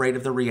forward rate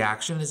of the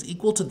reaction is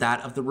equal to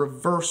that of the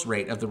reverse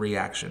rate of the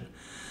reaction.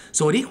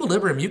 So at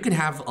equilibrium, you can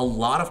have a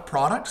lot of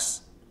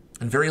products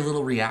and very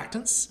little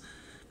reactants,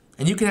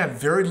 and you can have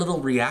very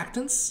little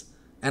reactants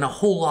and a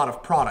whole lot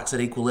of products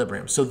at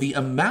equilibrium. So the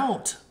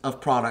amount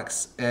of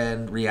products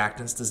and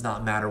reactants does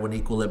not matter when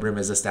equilibrium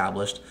is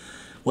established.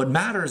 What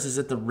matters is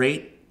that the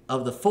rate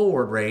of the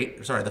forward rate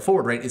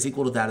is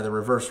equal to that of the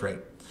reverse rate.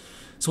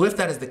 So if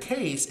that is the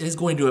case, it is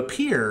going to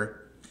appear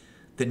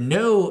that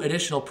no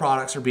additional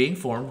products are being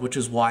formed, which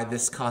is why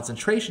this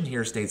concentration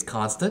here stays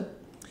constant,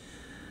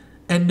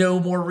 and no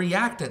more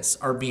reactants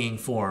are being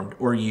formed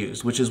or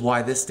used, which is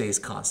why this stays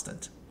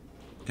constant.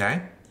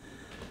 okay?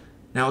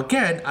 Now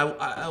again,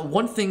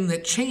 one thing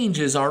that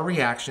changes our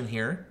reaction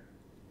here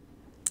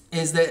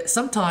is that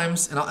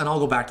sometimes, and I'll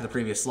go back to the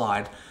previous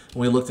slide,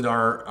 when we looked at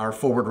our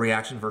forward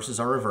reaction versus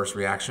our reverse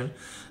reaction,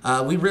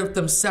 we wrote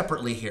them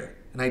separately here,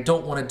 and I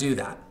don't want to do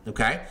that,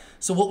 okay?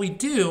 So what we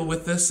do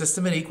with this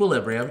system at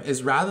equilibrium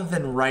is rather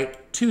than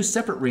write two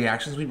separate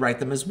reactions, we write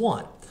them as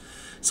one.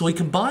 So we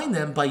combine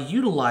them by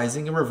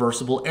utilizing a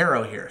reversible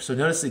arrow here. So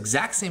notice the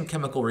exact same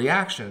chemical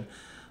reaction,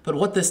 but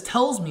what this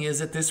tells me is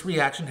that this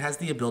reaction has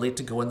the ability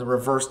to go in the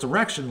reverse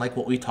direction like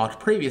what we talked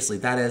previously.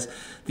 That is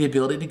the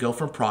ability to go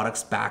from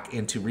products back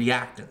into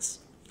reactants.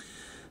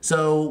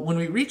 So when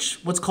we reach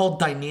what's called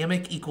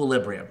dynamic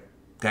equilibrium,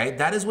 okay,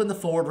 that is when the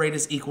forward rate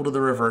is equal to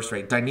the reverse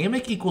rate.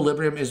 Dynamic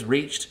equilibrium is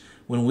reached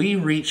when we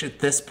reach at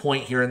this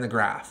point here in the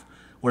graph,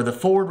 where the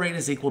forward rate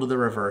is equal to the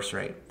reverse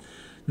rate.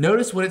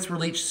 Notice when it's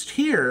reached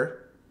here,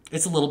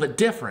 it's a little bit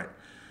different.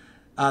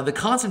 The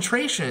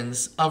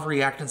concentrations of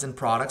reactants and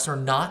products are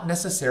not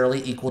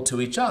necessarily equal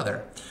to each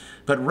other,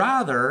 but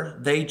rather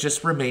they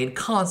just remain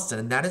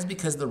constant, and that is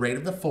because the rate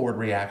of the forward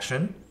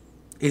reaction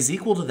is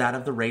equal to that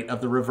of the rate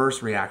of the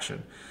reverse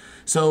reaction.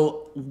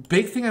 So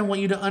big thing I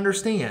want you to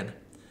understand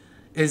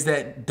is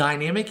that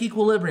dynamic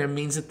equilibrium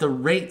means that the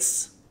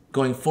rates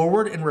going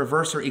forward and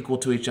reverse are equal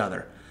to each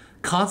other.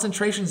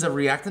 Concentrations of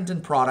reactant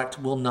and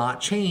product will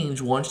not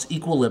change once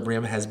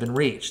equilibrium has been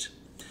reached.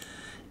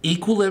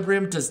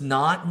 Equilibrium does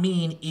not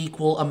mean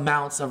equal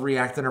amounts of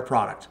reactant or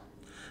product,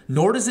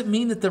 nor does it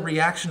mean that the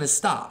reaction is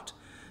stopped.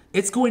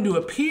 It's going to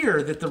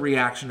appear that the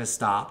reaction is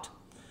stopped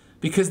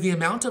because the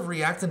amount of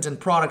reactant and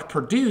product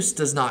produced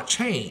does not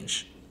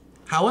change.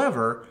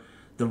 However,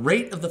 the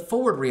rate of the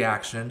forward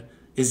reaction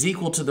is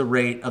equal to the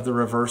rate of the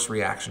reverse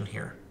reaction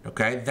here,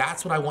 okay?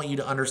 That's what I want you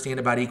to understand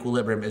about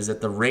equilibrium, is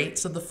that the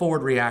rates of the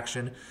forward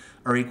reaction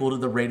are equal to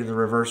the rate of the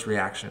reverse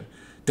reaction.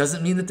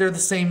 Doesn't mean that they're the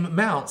same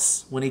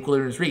amounts when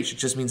equilibrium is reached. It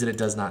just means that it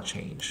does not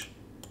change.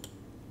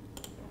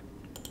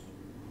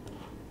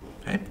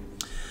 Okay?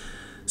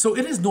 So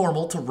it is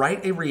normal to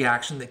write a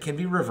reaction that can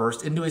be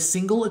reversed into a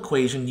single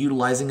equation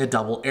utilizing a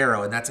double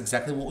arrow, and that's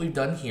exactly what we've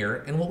done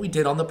here and what we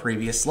did on the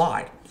previous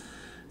slide.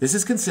 This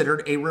is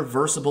considered a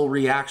reversible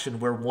reaction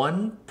where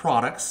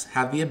products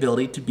have the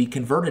ability to be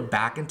converted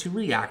back into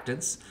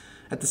reactants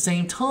at the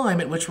same time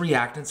at which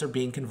reactants are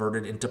being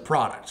converted into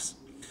products.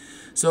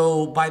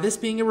 So by this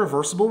being a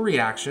reversible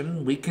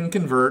reaction, we can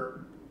convert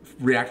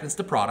reactants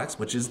to products,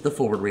 which is the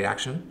forward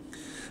reaction.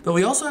 But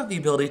we also have the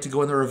ability to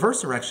go in the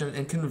reverse direction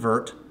and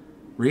convert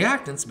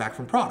reactants back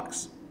from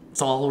products.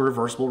 That's all a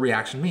reversible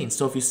reaction means.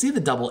 So if you see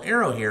the double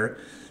arrow here,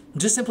 it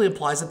just simply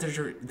implies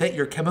that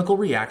your chemical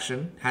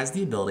reaction has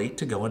the ability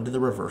to go into the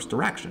reverse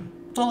direction.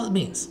 That's all it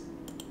means.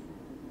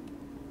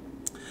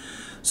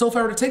 So if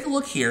I were to take a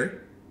look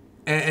here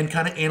and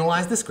kind of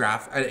analyze this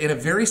graph in a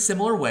very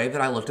similar way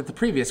that I looked at the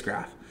previous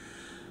graph,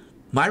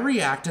 my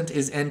reactant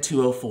is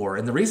N2O4,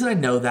 and the reason I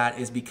know that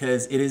is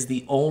because it is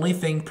the only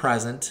thing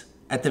present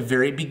at the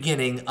very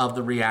beginning of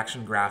the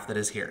reaction graph that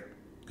is here,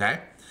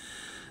 okay?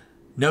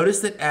 Notice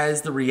that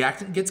as the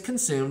reactant gets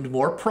consumed,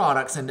 more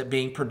products end up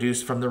being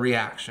produced from the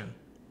reaction.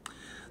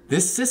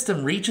 This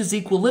system reaches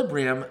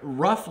equilibrium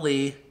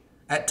roughly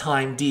at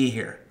time D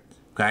here,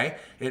 okay?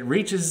 It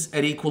reaches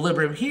at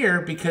equilibrium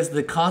here because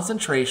the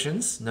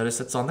concentrations, notice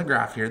it's on the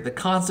graph here, the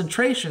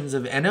concentrations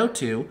of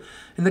NO2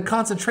 and the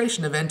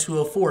concentration of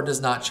N2O4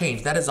 does not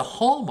change. That is a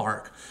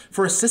hallmark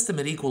for a system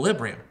at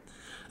equilibrium.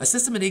 A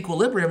system at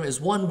equilibrium is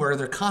one where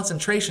their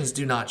concentrations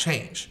do not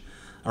change.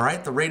 All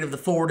right, the rate of the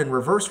forward and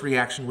reverse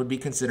reaction would be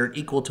considered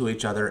equal to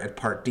each other at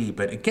part D.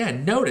 But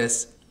again,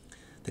 notice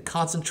the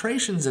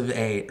concentrations of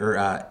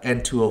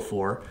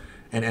N2O4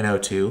 and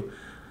NO2,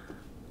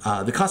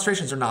 the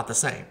concentrations are not the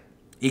same.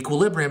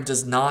 Equilibrium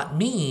does not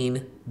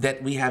mean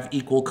that we have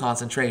equal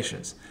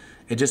concentrations.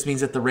 It just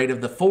means that the rate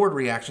of the forward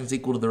reaction is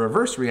equal to the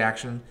reverse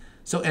reaction,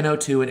 so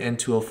NO2 and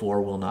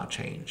N2O4 will not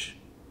change.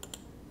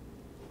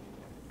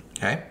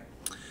 Okay?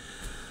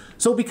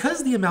 So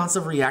because the amounts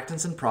of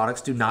reactants and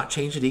products do not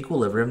change at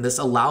equilibrium, this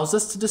allows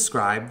us to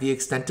describe the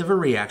extent of a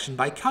reaction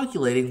by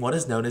calculating what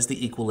is known as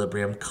the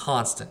equilibrium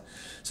constant.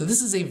 So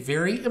this is a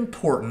very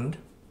important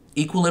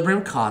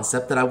equilibrium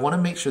concept that I want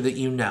to make sure that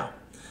you know.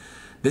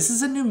 This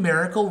is a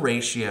numerical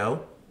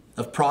ratio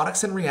of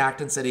products and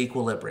reactants at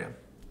equilibrium.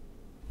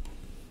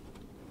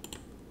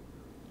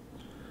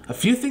 A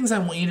few things I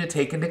want you to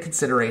take into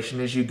consideration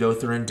as you go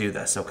through and do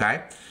this,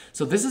 okay?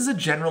 So this is a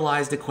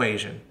generalized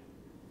equation.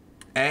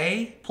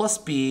 A plus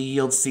B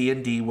yields C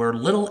and D, where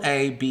little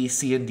a, B,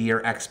 C, and D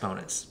are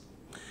exponents.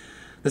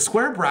 The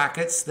square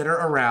brackets that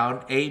are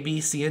around A,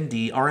 B, C, and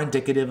D are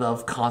indicative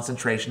of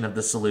concentration of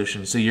the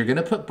solution. So you're going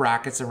to put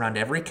brackets around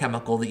every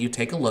chemical that you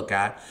take a look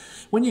at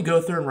when you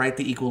go through and write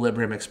the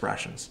equilibrium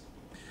expressions.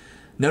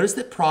 Notice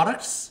that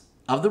products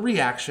of the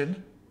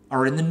reaction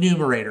are in the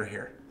numerator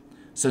here.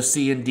 So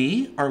C and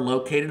D are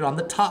located on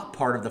the top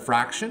part of the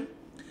fraction,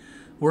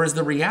 whereas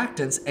the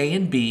reactants A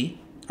and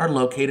B are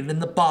located in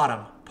the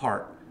bottom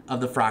part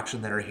of the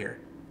fraction that are here.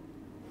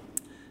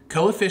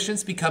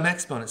 Coefficients become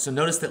exponents. So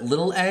notice that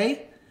little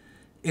a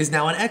is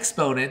now an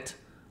exponent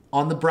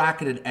on the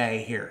bracketed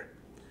A here.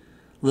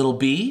 Little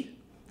b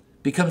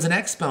becomes an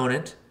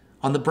exponent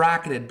on the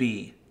bracketed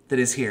b that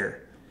is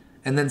here.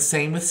 And then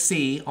same with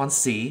c on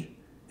c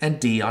and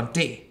d on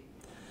d.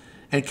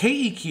 And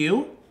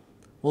KEQ,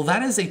 well,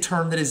 that is a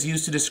term that is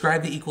used to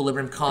describe the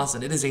equilibrium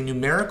constant. It is a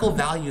numerical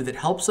value that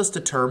helps us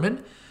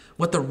determine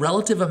what the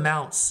relative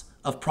amounts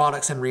of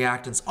products and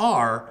reactants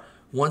are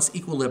once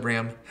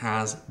equilibrium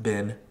has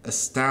been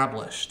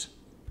established.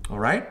 All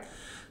right?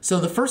 So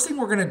the first thing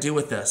we're going to do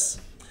with this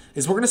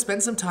is we're going to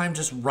spend some time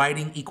just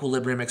writing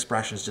equilibrium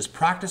expressions. Just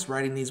practice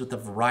writing these with a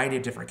variety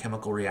of different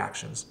chemical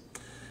reactions.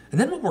 And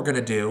then what we're going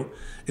to do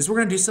is we're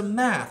going to do some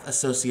math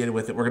associated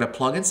with it. We're going to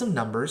plug in some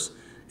numbers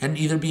and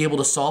either be able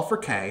to solve for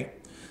K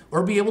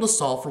or be able to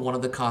solve for one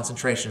of the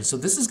concentrations. So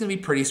this is going to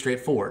be pretty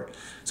straightforward.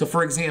 So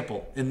for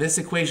example, in this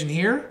equation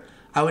here,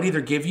 I would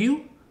either give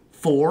you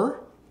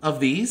 4 of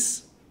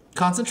these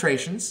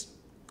concentrations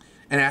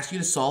and ask you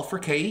to solve for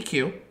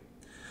KEQ,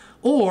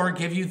 or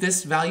give you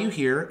this value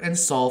here and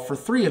solve for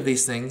 3 of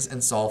these things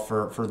and solve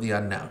for the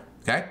unknown,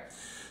 okay?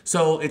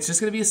 So it's just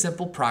going to be a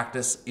simple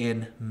practice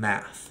in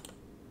math.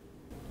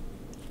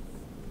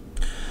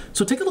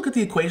 So take a look at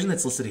the equation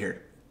that's listed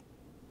here.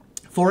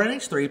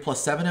 4NH3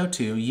 plus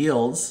 7O2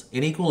 yields,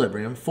 in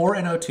equilibrium,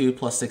 4NO2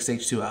 plus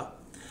 6H2O.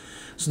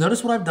 So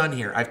notice what I've done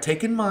here. I've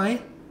taken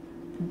my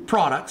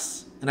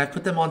products and I've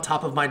put them on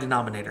top of my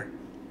denominator.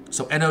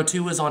 So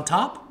NO2 is on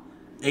top,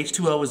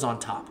 H2O is on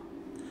top.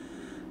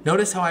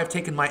 Notice how I've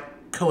taken my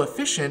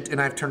coefficient and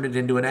I've turned it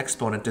into an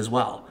exponent as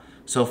well.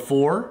 So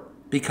 4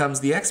 becomes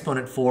the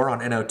exponent 4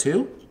 on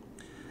NO2,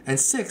 and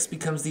 6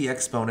 becomes the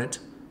exponent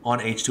on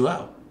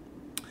H2O.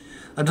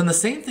 I've done the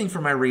same thing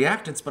for my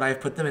reactants, but I've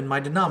put them in my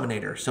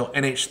denominator. So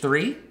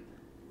NH3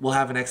 will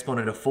have an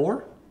exponent of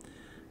 4,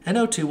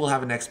 NO2 will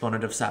have an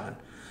exponent of 7.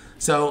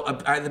 So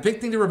the big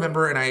thing to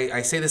remember, and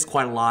I say this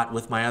quite a lot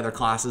with my other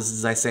classes,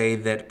 is I say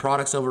that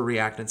products over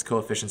reactants,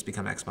 coefficients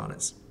become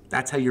exponents.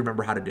 That's how you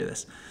remember how to do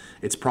this.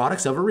 It's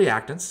products over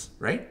reactants,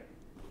 right?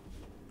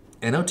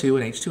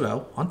 NO2 and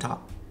H2O on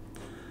top,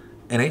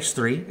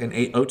 NH3 and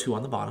O2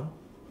 on the bottom.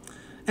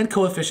 And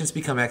coefficients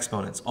become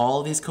exponents. All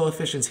of these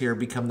coefficients here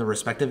become the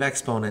respective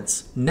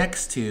exponents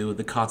next to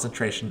the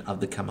concentration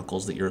of the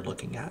chemicals that you're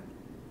looking at.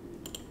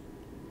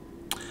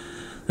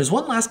 There's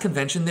one last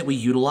convention that we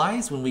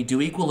utilize when we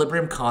do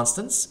equilibrium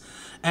constants,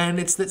 and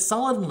it's that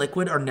solid and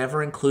liquid are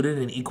never included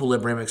in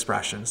equilibrium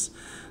expressions.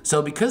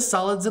 So because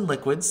solids and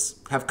liquids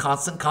have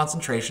constant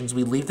concentrations,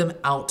 we leave them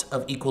out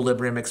of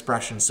equilibrium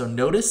expressions. So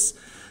notice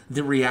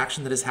the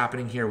reaction that is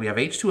happening here. We have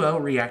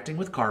H2O reacting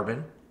with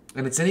carbon,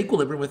 and it's in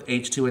equilibrium with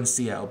H2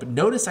 and CO. But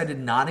notice I did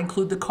not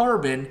include the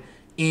carbon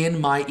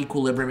in my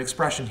equilibrium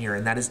expression here,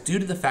 and that is due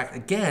to the fact,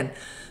 again,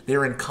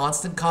 they're in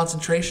constant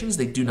concentrations.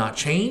 They do not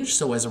change,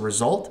 so as a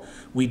result,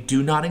 we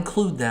do not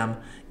include them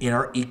in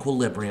our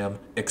equilibrium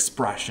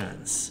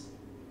expressions.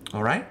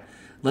 All right?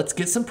 Let's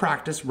get some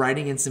practice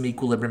writing in some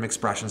equilibrium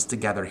expressions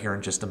together here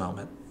in just a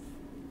moment.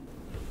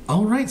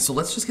 All right, so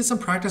let's just get some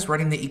practice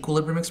writing the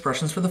equilibrium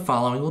expressions for the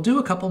following. We'll do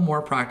a couple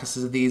more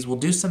practices of these. We'll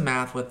do some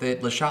math with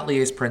it, Le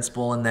Chatelier's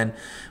principle, and then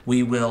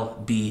we will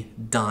be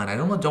done. I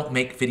don't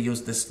make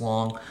videos this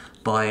long,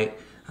 but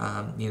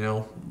you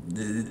know,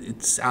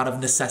 it's out of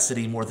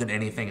necessity more than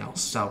anything else.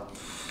 So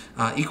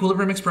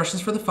equilibrium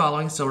expressions for the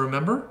following. So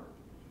remember,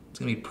 it's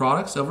going to be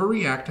products over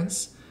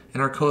reactants,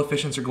 and our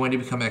coefficients are going to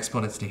become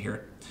exponents to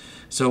here.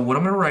 So what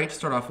I'm going to write to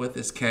start off with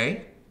is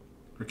K,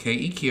 or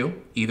KEQ,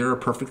 either are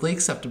perfectly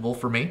acceptable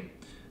for me,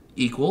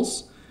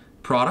 equals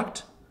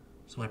product.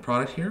 So my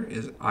product here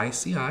is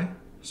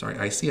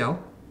ICL.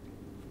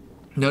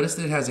 Notice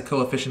that it has a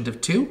coefficient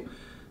of 2,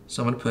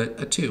 so I'm going to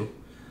put a 2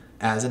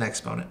 as an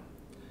exponent.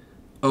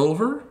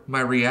 Over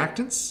my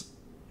reactants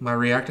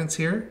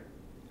here,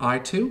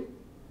 I2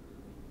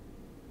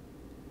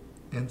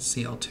 and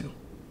Cl2.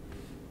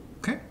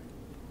 Okay?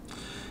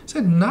 So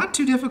not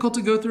too difficult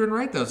to go through and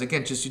write those.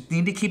 Again, just you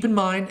need to keep in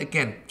mind,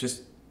 again,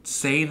 just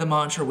say the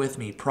mantra with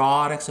me.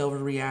 Products over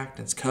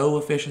reactants,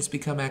 coefficients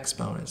become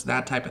exponents,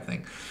 that type of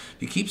thing. If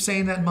you keep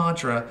saying that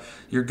mantra,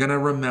 you're going to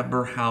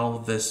remember how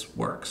this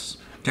works.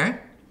 Okay?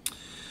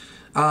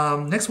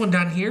 Next one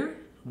down here.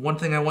 One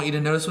thing I want you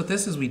to notice with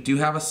this is we do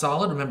have a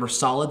solid. Remember,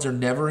 solids are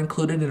never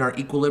included in our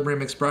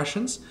equilibrium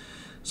expressions.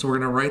 So we're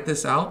going to write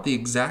this out the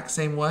exact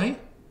same way.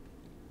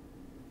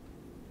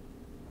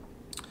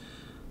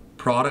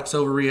 Products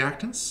over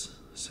reactants.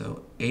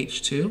 So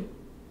H2,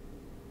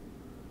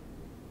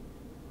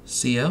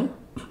 CO,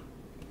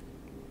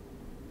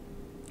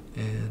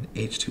 and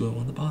H2O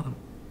on the bottom.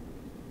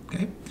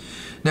 Okay.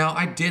 Now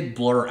I did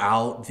blur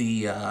out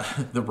the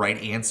right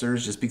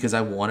answers just because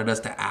I wanted us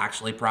to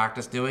actually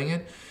practice doing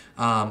it.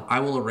 I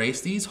will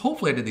erase these.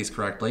 Hopefully I did these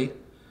correctly.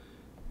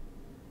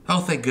 Oh,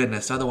 thank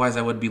goodness. Otherwise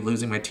I would be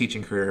losing my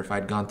teaching career if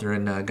I'd gone through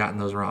and gotten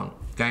those wrong.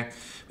 Okay.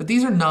 But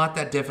these are not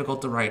that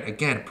difficult to write.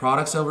 Again,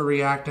 products over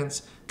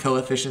reactants,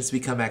 coefficients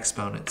become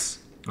exponents.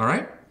 All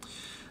right.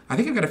 I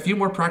think I've got a few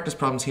more practice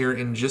problems here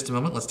in just a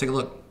moment. Let's take a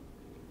look.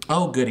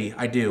 Oh, goody.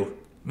 I do.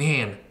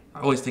 Man,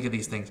 I always think of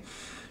these things.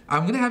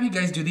 I'm going to have you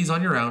guys do these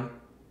on your own.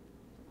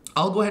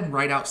 I'll go ahead and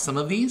write out some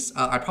of these.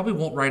 I probably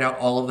won't write out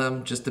all of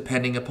them, just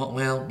depending upon,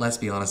 well, let's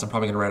be honest, I'm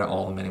probably gonna write out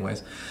all of them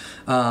anyways.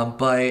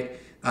 But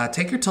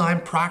take your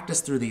time,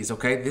 practice through these,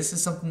 okay? This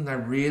is something that I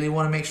really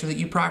wanna make sure that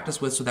you practice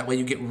with so that way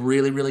you get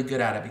really, really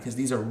good at it, because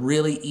these are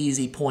really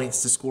easy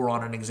points to score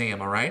on an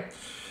exam, all right?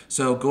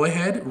 So go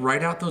ahead,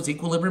 write out those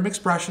equilibrium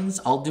expressions.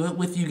 I'll do it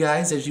with you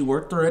guys as you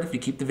work through it. If you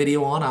keep the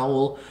video on, I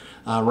will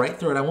write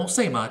through it. I won't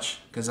say much,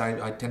 because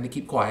I tend to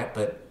keep quiet,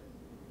 but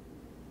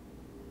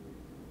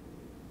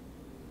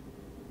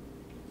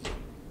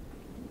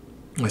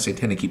I say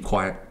tend to keep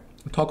quiet.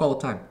 I talk all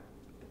the time.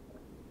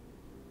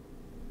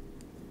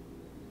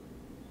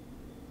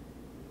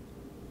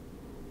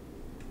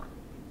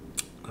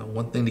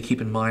 One thing to keep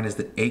in mind is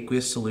that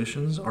aqueous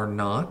solutions are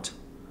not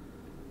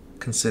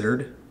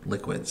considered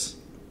liquids.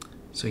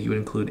 So you would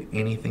include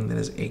anything that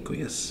is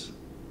aqueous.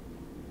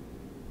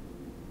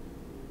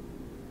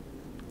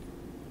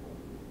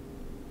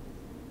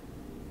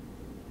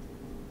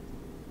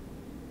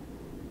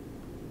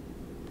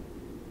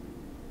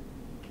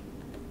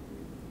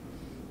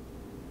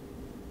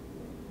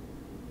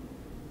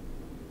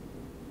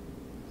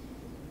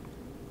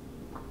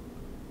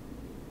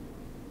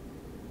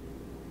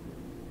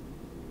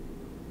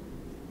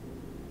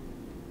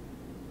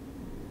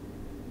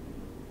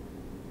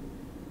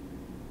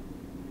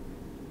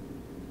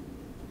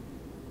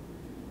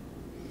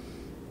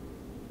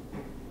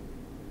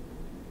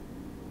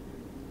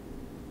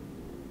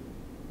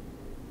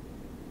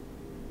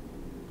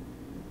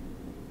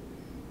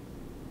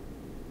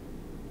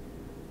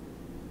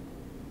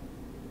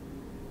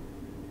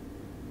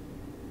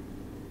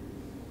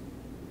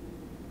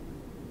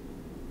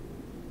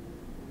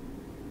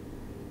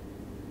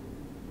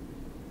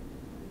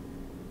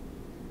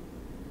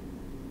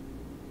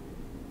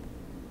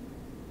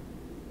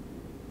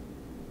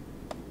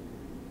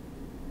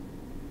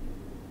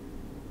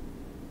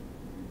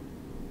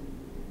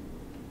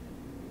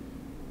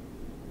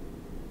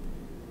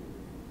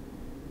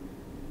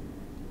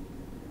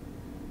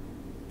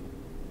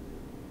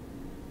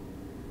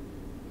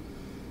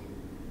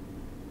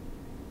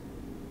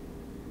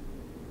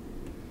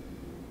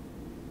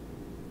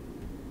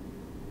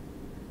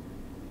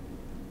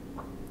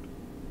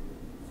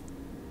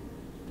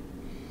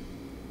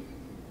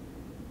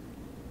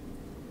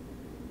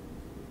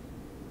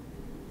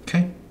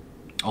 Okay,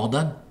 all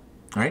done.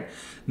 All right,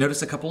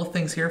 notice a couple of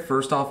things here.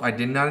 First off, I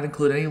did not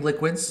include any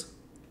liquids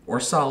or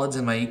solids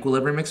in my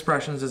equilibrium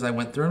expressions as I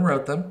went through and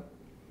wrote them.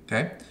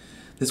 Okay,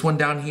 this one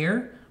down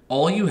here,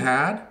 all you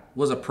had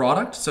was a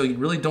product, so you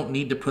really don't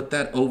need to put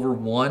that over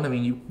 1. I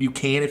mean, you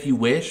can if you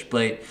wish,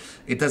 but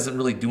it doesn't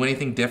really do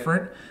anything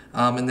different.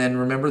 And then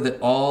remember that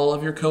all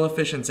of your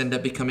coefficients end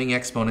up becoming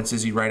exponents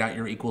as you write out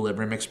your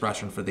equilibrium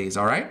expression for these,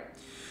 all right?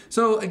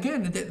 So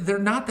again, they're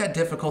not that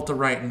difficult to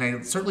write, and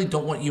I certainly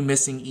don't want you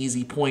missing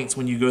easy points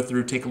when you go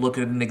through, take a look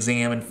at an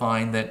exam and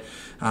find that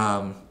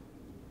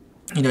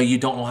you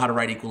don't know how to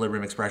write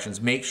equilibrium expressions.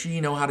 Make sure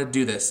you know how to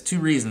do this. 2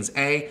 reasons.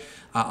 A,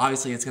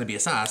 obviously it's going to be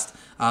assessed,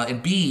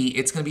 and B,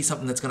 it's going to be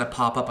something that's going to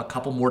pop up a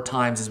couple more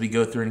times as we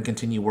go through and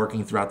continue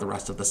working throughout the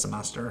rest of the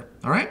semester.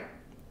 All right?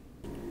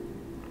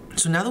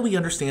 So now that we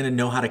understand and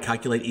know how to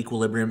calculate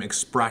equilibrium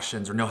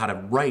expressions, or know how to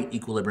write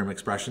equilibrium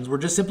expressions, we're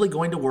just simply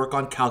going to work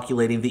on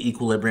calculating the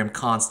equilibrium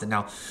constant.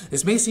 Now,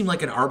 this may seem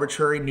like an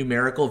arbitrary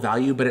numerical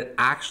value, but it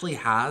actually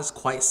has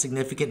quite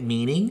significant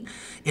meaning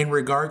in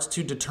regards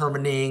to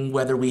determining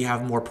whether we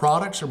have more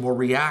products or more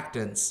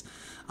reactants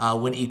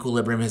when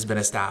equilibrium has been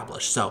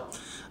established. So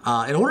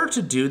in order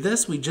to do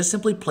this, we just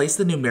simply place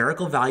the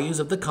numerical values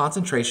of the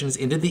concentrations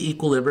into the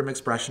equilibrium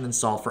expression and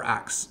solve for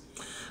x.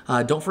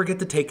 Don't forget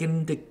to take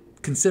into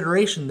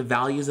consideration the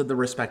values of the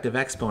respective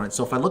exponents.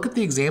 So if I look at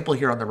the example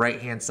here on the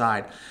right-hand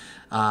side,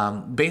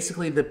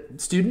 basically the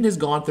student has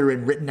gone through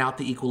and written out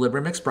the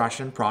equilibrium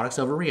expression, products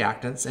over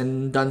reactants,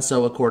 and done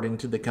so according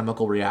to the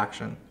chemical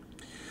reaction.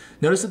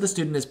 Notice that the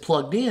student has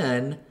plugged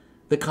in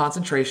the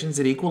concentrations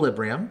at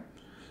equilibrium.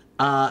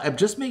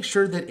 Just make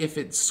sure that if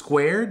it's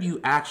squared, you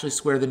actually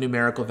square the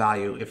numerical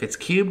value. If it's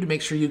cubed,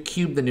 make sure you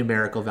cube the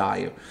numerical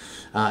value.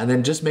 And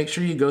then just make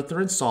sure you go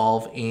through and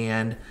solve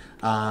and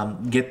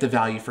get the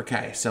value for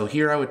K. So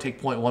here I would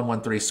take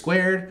 0.113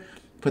 squared,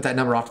 put that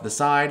number off to the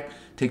side,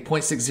 take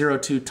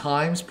 0.602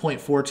 times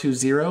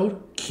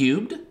 0.420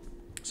 cubed.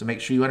 So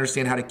make sure you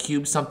understand how to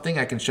cube something.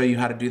 I can show you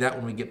how to do that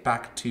when we get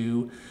back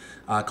to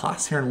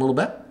class here in a little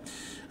bit.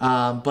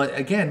 But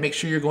again, make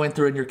sure you're going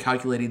through and you're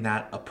calculating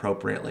that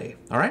appropriately.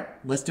 All right,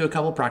 let's do a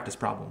couple practice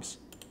problems.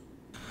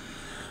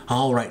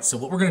 All right, so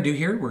what we're gonna do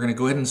here, we're gonna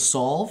go ahead and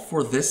solve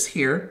for this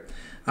here.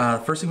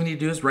 First thing we need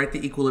to do is write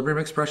the equilibrium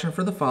expression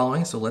for the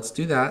following. So let's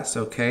do that.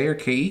 So K or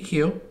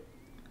KEQ,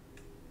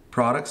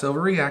 products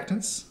over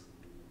reactants.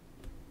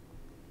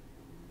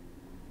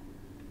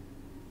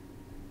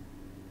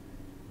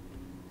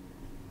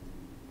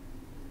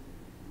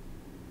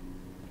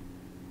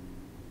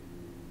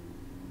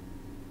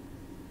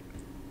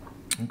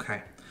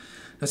 Okay.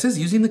 Now it says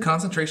using the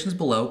concentrations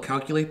below,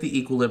 calculate the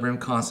equilibrium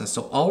constant.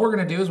 So all we're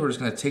going to do is we're just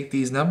going to take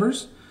these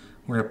numbers,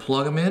 We're going to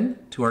plug them in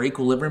to our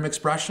equilibrium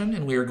expression,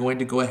 and we are going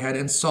to go ahead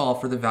and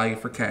solve for the value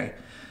for K.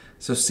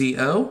 So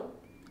CO,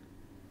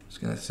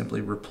 just going to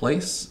simply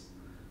replace,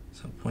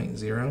 so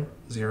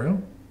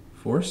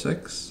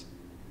 0.0046.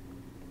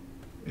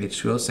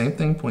 H2O, same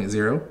thing,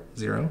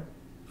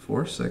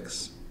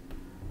 0.0046.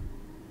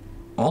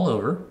 All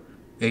over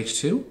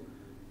H2,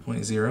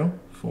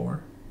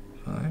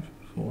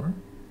 0.0454,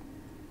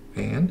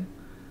 and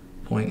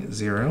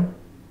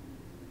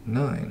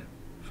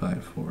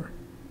 0.0954.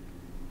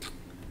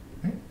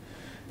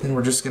 Then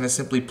we're just going to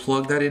simply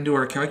plug that into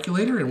our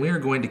calculator, and we are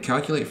going to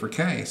calculate for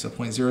K. So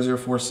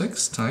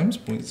 0.0046 times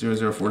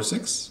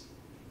 0.0046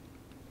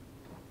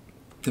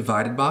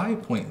 divided by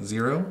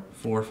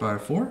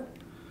 0.0454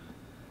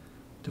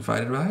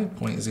 divided by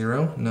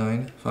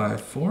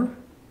 0.0954.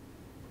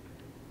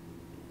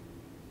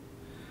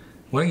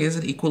 What is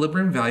an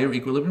equilibrium value or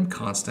equilibrium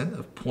constant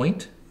of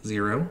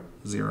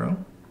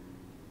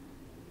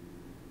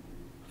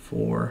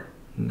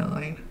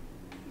 0.0049.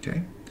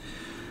 Okay.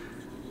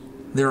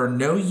 There are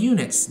no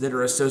units that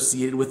are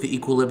associated with the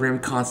equilibrium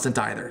constant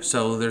either.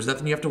 So there's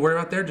nothing you have to worry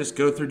about there. Just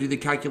go through, do the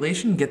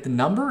calculation, get the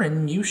number,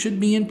 and you should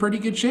be in pretty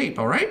good shape,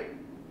 all right?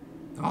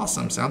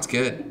 Awesome, sounds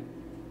good.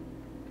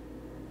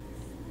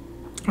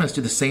 Let's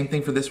do the same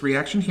thing for this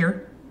reaction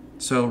here.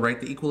 So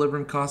write the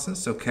equilibrium constant,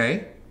 so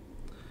K,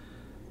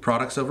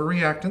 products over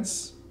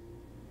reactants.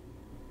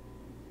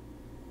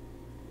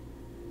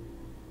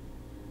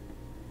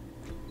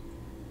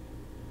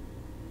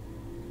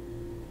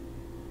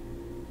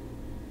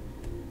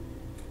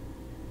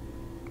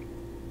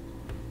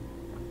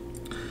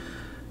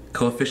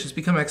 Coefficients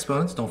become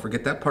exponents, don't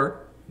forget that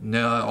part.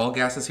 No, all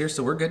gases here,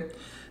 so we're good.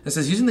 It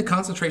says, using the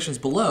concentrations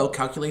below,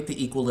 calculate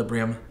the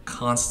equilibrium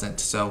constant.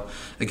 So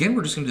again,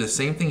 we're just going to do the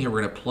same thing here.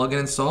 We're going to plug in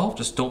and solve.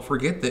 Just don't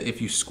forget that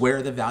if you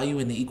square the value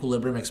in the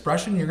equilibrium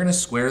expression, you're going to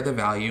square the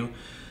value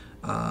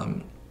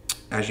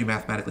as you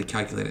mathematically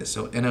calculate it.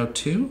 So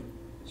NO2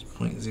 is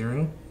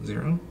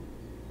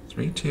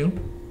 0.0032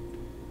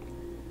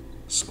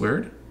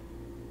 squared,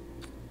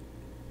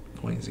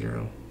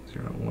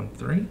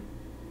 0.0013,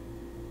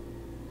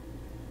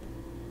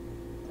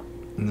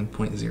 and then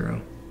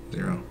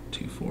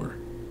 0.0024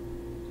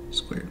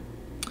 squared.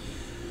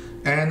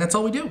 And that's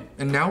all we do.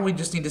 And now we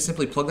just need to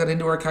simply plug that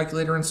into our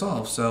calculator and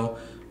solve. So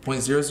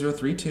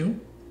 0.0032,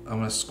 I'm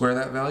going to square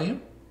that value,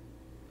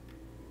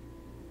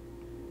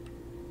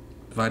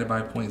 divided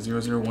by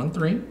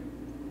 0.0013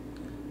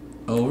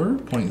 over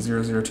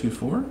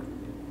 0.0024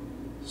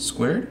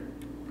 squared.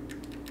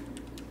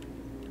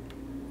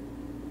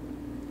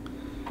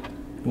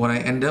 What I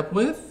end up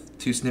with,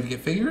 two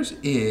significant figures,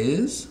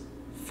 is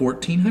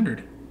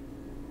 1,400.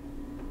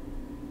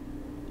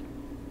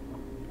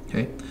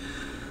 Okay.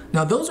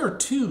 Now those are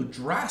two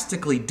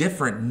drastically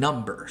different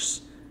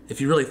numbers if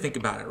you really think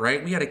about it,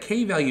 right? We had a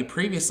K value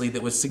previously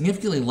that was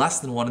significantly less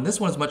than 1, and this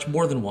one is much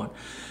more than 1.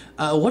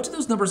 What do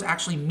those numbers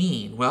actually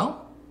mean?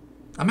 Well,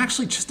 I'm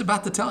actually just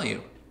about to tell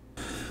you.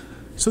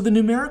 So the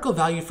numerical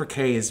value for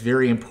K is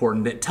very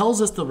important. It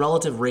tells us the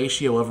relative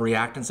ratio of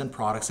reactants and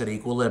products at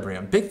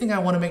equilibrium. Big thing I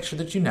want to make sure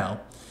that you know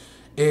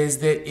is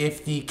that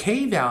if the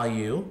K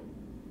value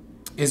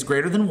is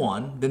greater than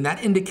 1, then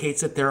that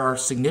indicates that there are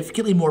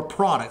significantly more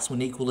products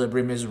when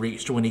equilibrium is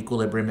reached or when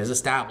equilibrium is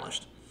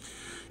established.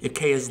 If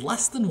K is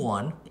less than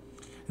 1,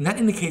 then that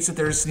indicates that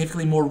there are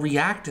significantly more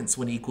reactants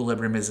when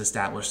equilibrium is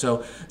established.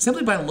 So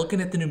simply by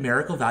looking at the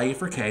numerical value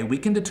for K, we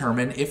can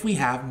determine if we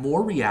have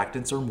more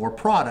reactants or more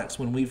products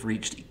when we've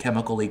reached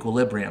chemical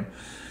equilibrium.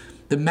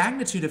 The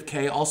magnitude of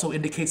K also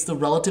indicates the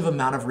relative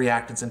amount of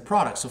reactants and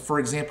products. So for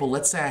example,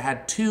 let's say I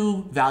had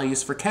two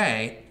values for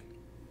K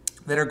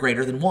that are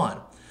greater than 1.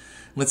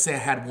 Let's say I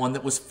had one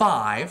that was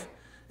 5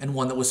 and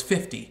one that was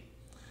 50.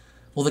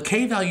 Well, the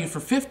K value for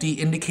 50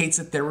 indicates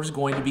that there was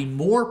going to be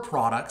more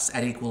products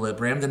at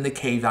equilibrium than the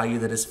K value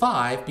that is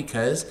 5,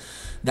 because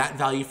that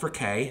value for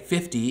K,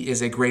 50,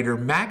 is a greater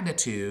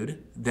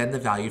magnitude than the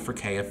value for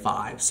K of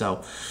 5.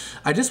 So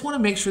I just want to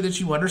make sure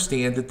that you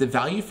understand that the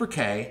value for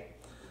K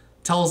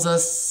tells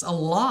us a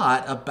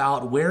lot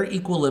about where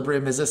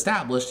equilibrium is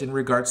established in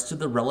regards to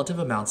the relative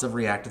amounts of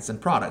reactants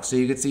and products. So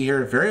you can see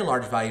here a very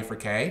large value for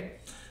K,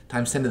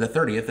 times 10 to the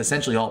 30th,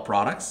 essentially all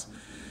products,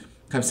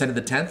 times 10 to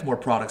the 10th, more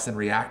products than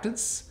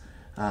reactants.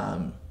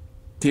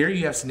 Here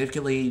you have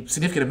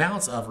significant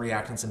amounts of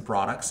reactants and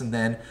products, and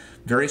then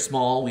very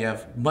small, we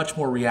have much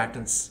more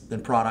reactants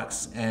than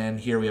products, and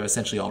here we have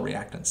essentially all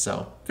reactants.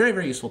 So very,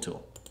 very useful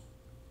tool.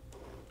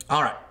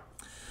 All right.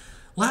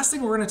 Last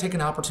thing we're going to take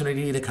an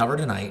opportunity to cover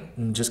tonight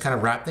and just kind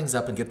of wrap things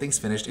up and get things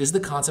finished is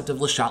the concept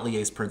of Le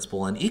Chatelier's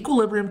principle. And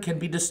equilibrium can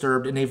be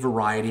disturbed in a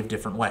variety of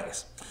different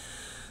ways.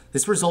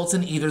 This results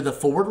in either the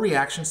forward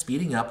reaction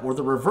speeding up or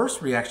the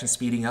reverse reaction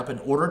speeding up in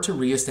order to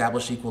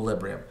reestablish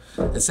equilibrium.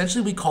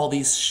 Essentially, we call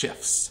these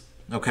shifts,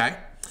 okay?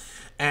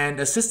 And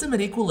a system at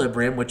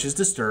equilibrium, which is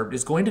disturbed,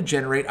 is going to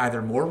generate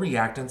either more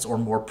reactants or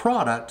more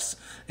products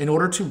in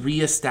order to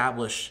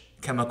reestablish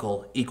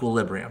chemical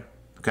equilibrium,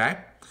 okay?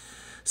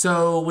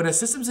 So when a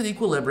system's at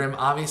equilibrium,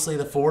 obviously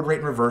the forward rate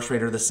and reverse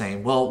rate are the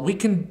same. Well, we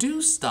can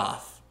do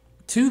stuff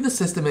to the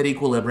system at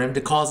equilibrium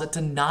to cause it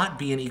to not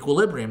be in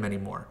equilibrium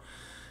anymore.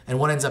 And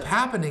what ends up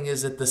happening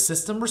is that the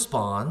system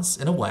responds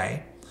in a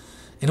way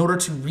in order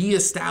to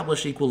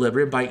reestablish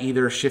equilibrium by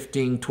either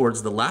shifting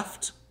towards the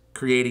left,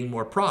 creating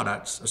more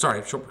products,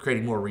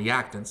 creating more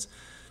reactants,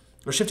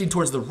 or shifting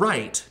towards the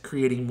right,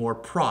 creating more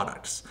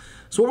products.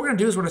 So what we're going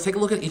to do is we're going to take a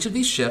look at each of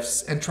these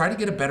shifts and try to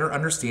get a better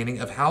understanding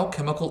of how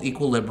chemical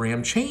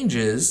equilibrium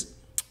changes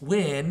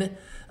when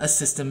a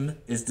system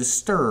is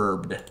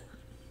disturbed.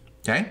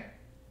 Okay?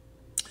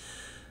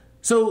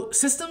 So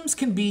systems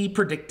can be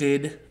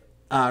predicted,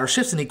 or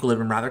shifts in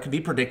equilibrium rather, can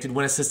be predicted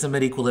when a system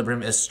at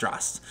equilibrium is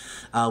stressed.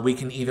 We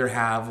can either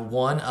have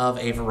one of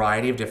a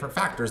variety of different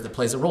factors that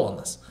plays a role in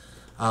this.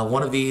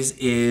 One of these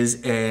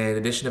is an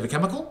addition of a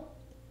chemical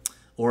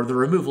or the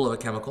removal of a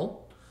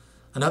chemical.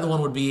 Another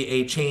one would be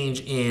a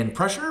change in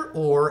pressure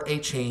or a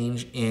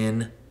change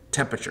in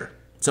temperature.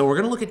 So we're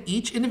going to look at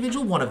each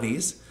individual one of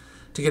these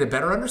to get a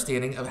better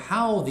understanding of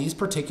how these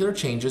particular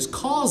changes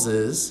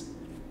causes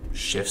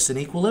shifts in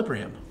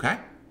equilibrium, okay?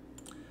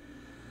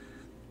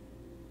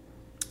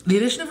 The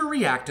addition of a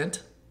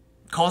reactant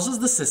causes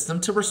the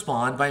system to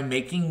respond by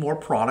making more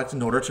product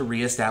in order to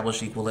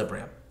reestablish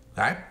equilibrium,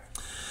 okay?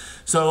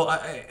 So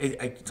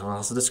I don't know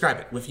how to describe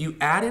it. If you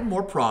add in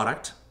more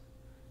product,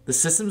 the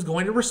system's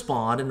going to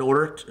respond in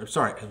order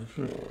to,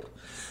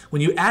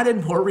 when you add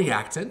in more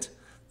reactant,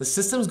 the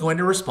system's going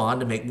to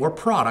respond to make more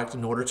product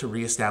in order to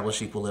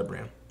reestablish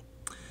equilibrium.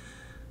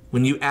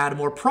 When you add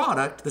more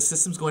product, the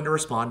system's going to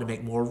respond to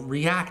make more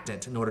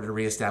reactant in order to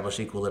reestablish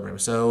equilibrium.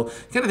 So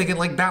kind of think it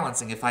like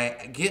balancing. If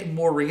I get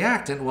more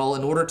reactant, well,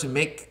 in order to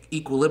make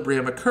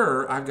equilibrium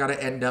occur, I've got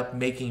to end up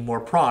making more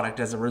product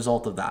as a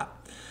result of that.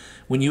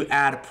 When you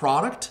add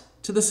product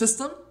to the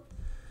system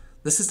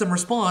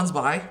responds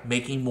by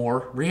making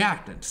more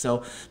reactant.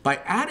 So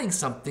by adding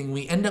something,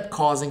 we end up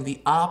causing the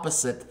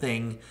opposite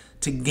thing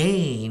to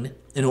gain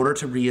in order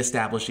to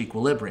reestablish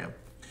equilibrium.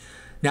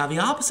 Now, the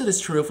opposite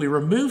is true if we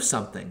remove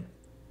something.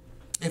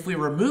 If we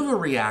remove a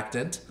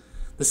reactant,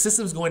 the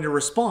system's going to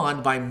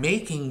respond by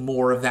making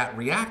more of that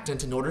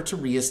reactant in order to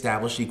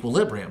reestablish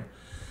equilibrium.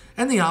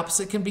 And the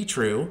opposite can be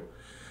true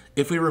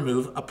if we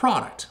remove a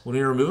product. When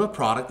we remove a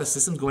product, the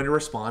system's going to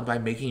respond by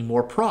making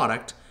more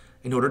product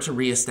in order to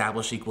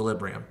reestablish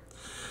equilibrium.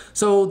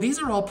 So these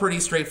are all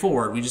pretty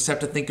straightforward. We just have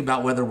to think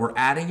about whether we're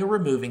adding or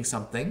removing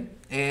something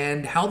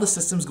and how the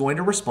system's going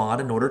to respond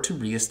in order to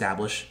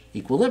reestablish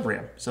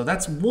equilibrium. So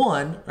that's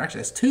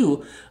that's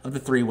two of the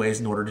three ways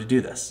in order to do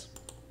this.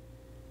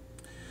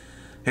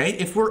 Okay,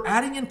 if we're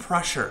adding in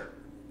pressure,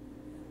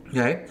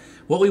 okay,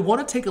 what we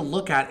want to take a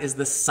look at is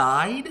the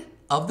side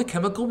of the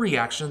chemical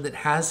reaction that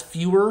has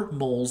fewer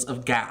moles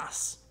of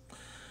gas.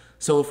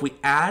 So if we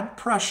add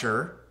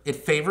pressure, it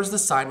favors the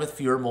side with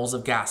fewer moles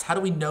of gas. How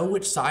do we know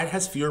which side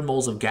has fewer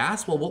moles of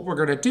gas? Well, what we're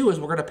going to do is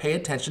we're going to pay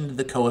attention to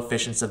the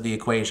coefficients of the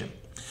equation.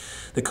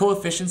 The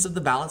coefficients of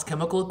the balanced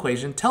chemical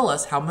equation tell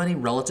us how many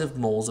relative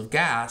moles of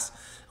gas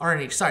are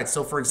in each side.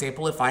 So for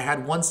example, if I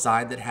had one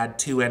side that had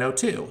 2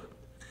 NO2,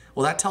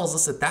 well, that tells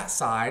us that that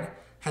side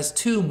has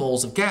 2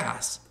 moles of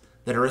gas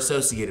that are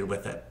associated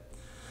with it.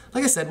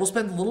 Like I said, we'll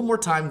spend a little more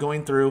time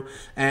going through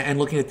and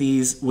looking at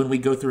these when we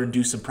go through and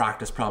do some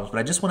practice problems, but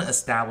I just want to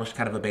establish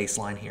kind of a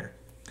baseline here.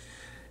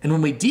 And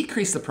when we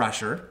decrease the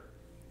pressure,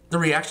 the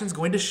reaction is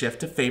going to shift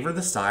to favor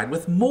the side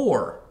with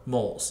more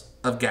moles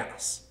of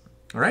gas.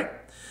 All right?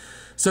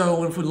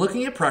 So if we're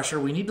looking at pressure,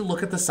 we need to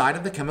look at the side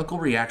of the chemical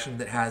reaction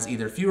that has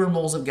either fewer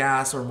moles of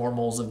gas or more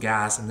moles of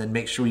gas, and then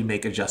make sure we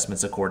make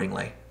adjustments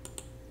accordingly.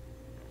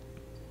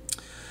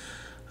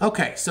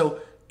 Okay,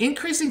 so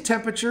increasing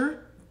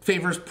temperature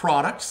favors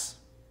products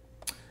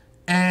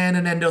and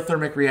an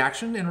endothermic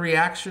reaction, and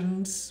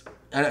reactants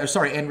in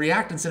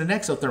an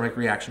exothermic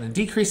reaction. And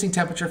decreasing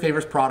temperature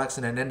favors products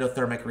in an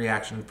endothermic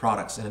reaction and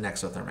products in an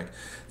exothermic.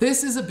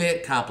 This is a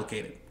bit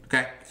complicated,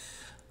 okay?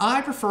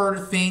 I prefer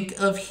to think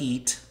of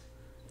heat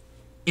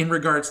in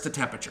regards to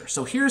temperature.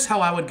 So here's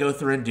how I would go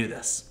through and do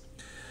this.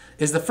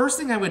 The first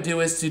thing I would do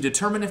is to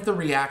determine if the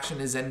reaction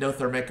is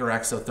endothermic or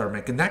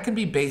exothermic, and that can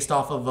be based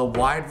off of a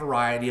wide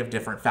variety of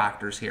different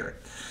factors here.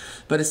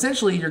 But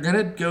essentially, you're going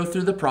to go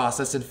through the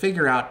process and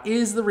figure out,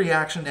 is the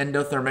reaction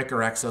endothermic or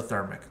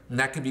exothermic? And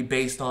that can be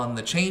based on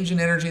the change in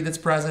energy that's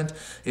present.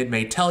 It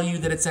may tell you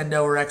that it's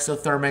endo or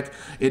exothermic.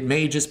 It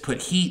may just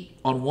put heat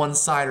on one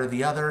side or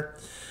the other.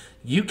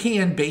 You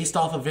can, based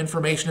off of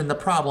information in the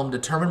problem,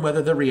 determine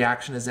whether the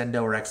reaction is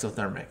endo or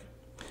exothermic.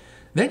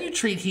 Then you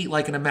treat heat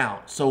like an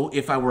amount. So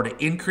if I were to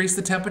increase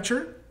the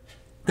temperature,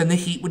 then the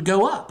heat would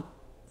go up.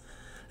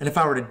 And if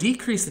I were to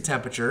decrease the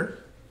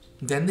temperature,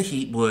 then the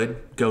heat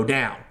would go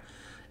down.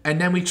 And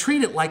then we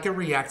treat it like a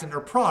reactant or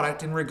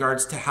product in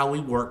regards to how we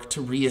work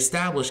to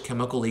reestablish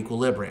chemical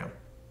equilibrium.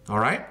 All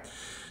right?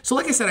 So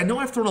like I said, I know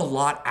I've thrown a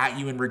lot at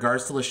you in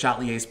regards to Le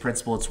Chatelier's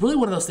principle. It's really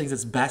one of those things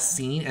that's best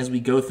seen as we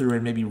go through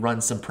and maybe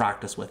run some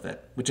practice with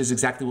it, which is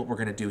exactly what we're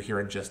going to do here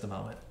in just a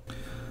moment.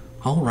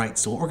 All right,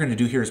 so what we're going to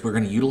do here is we're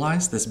going to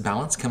utilize this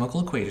balanced chemical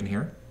equation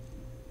here,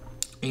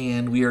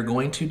 and we are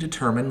going to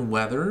determine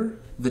whether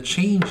the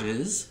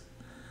changes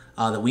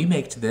that we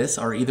make to this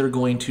are either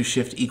going to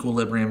shift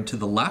equilibrium to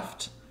the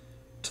left,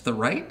 to the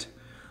right,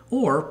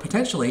 or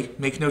potentially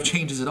make no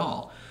changes at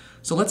all.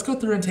 So let's go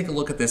through and take a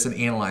look at this and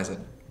analyze it.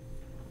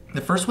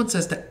 The first one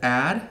says to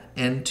add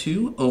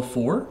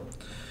N2O4.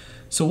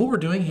 So what we're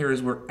doing here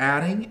is we're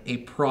adding a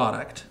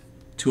product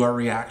to our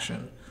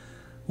reaction.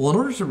 Well, in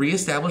order to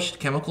reestablish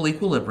chemical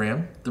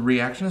equilibrium, the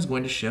reaction is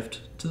going to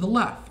shift to the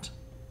left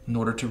in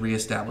order to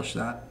reestablish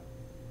that.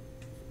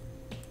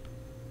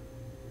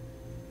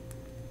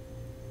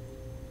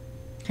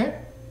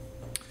 Okay.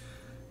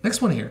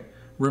 Next one here.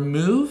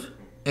 Remove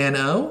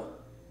NO.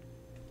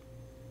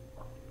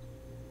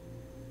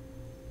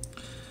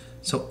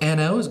 So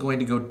NO is going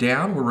to go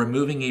down. We're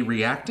removing a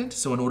reactant.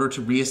 So in order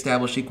to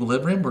reestablish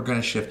equilibrium, we're going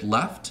to shift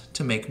left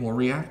to make more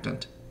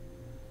reactant.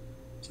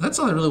 So that's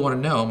all I really want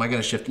to know. Am I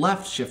going to shift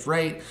left, shift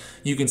right?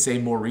 You can say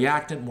more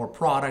reactant, more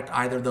product.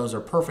 Either of those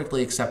are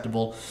perfectly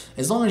acceptable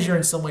as long as you're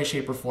in some way,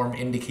 shape, or form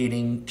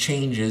indicating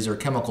changes or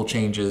chemical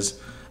changes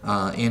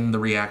in the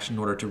reaction in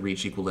order to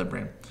reach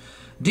equilibrium.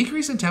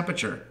 Decrease in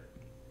temperature.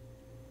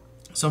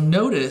 So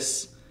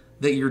notice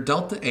that your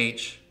delta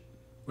H,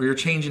 or your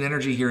change in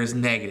energy here, is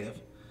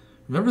negative.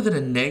 Remember that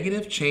a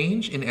negative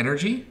change in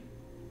energy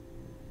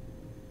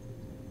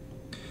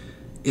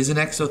is an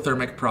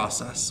exothermic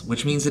process,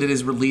 which means that it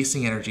is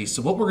releasing energy.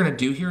 So what we're going to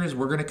do here is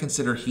we're going to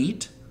consider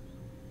heat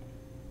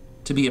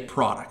to be a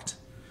product.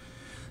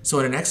 So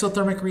in an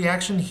exothermic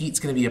reaction, heat's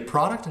going to be a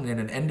product, and in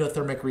an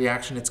endothermic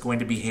reaction, it's going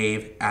to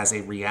behave as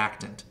a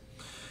reactant.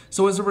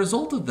 So as a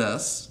result of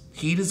this,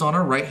 heat is on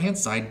our right-hand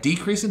side,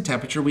 decrease in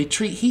temperature. We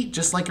treat heat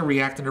just like a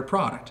reactant or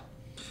product.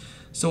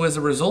 So as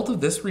a result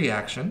of this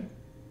reaction,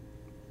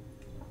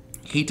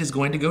 heat is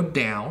going to go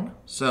down.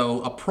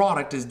 So a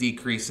product is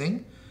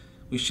decreasing.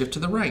 We shift to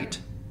the right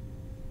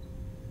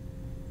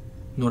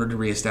in order to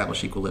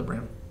reestablish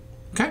equilibrium.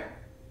 Okay?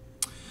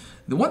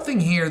 The one thing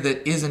here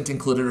that isn't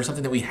included, or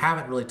something that we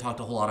haven't really talked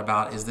a whole lot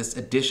about, is this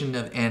addition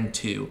of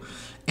N2.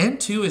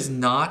 N2 is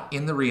not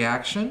in the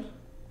reaction,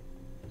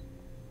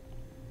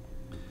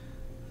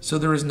 so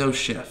there is no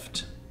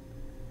shift,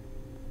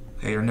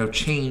 okay, or no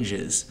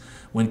changes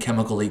when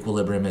chemical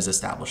equilibrium is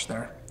established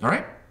there. All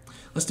right?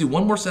 Let's do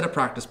one more set of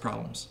practice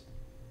problems.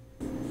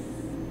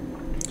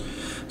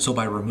 So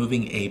by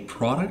removing a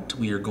product,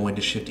 we are going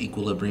to shift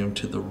equilibrium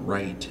to the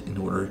right in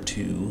order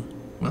to,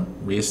 well,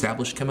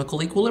 reestablish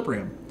chemical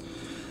equilibrium.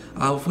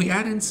 If we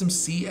add in some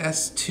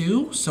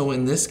CS2, so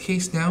in this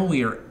case now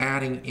we are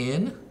adding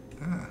in,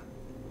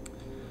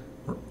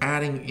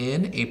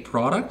 a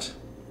product.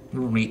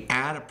 When we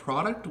add a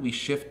product, we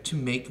shift to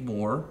make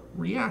more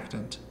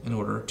reactant in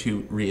order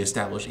to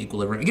reestablish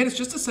equilibrium. Again, it's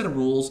just a set of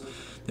rules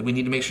that we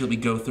need to make sure that we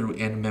go through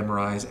and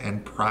memorize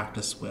and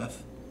practice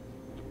with.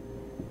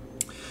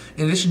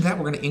 In addition to that,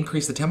 we're going to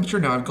increase the temperature.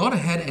 Now, I've gone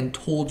ahead and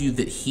told you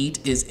that heat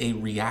is a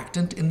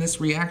reactant in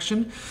this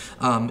reaction.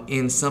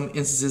 In some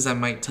instances, I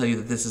might tell you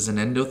that this is an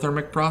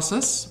endothermic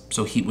process,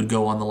 so heat would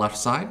go on the left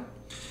side.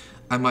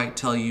 I might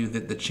tell you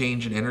that the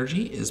change in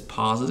energy is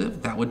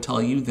positive. That would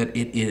tell you that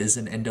it is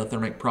an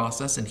endothermic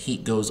process and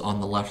heat goes on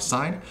the left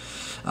side.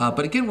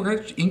 But again, we're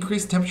going to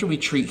increase the temperature. We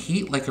treat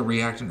heat like a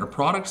reactant or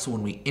product, so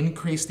when we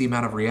increase the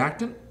amount of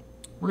reactant,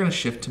 we're going to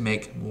shift to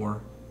make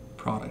more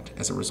product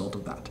as a result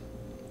of that.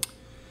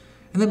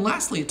 And then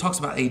lastly, it talks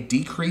about a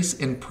decrease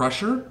in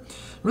pressure.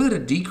 Remember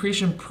that a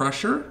decrease in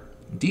pressure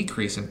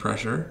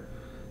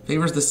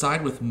favors the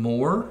side with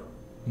more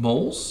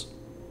moles.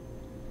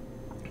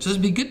 So this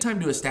would be a good time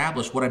to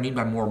establish what I mean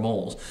by more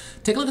moles.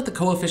 Take a look at the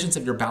coefficients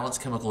of your balanced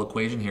chemical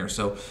equation here.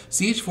 So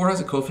CH4 has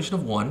a coefficient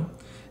of 1,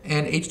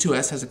 and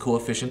H2S has a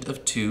coefficient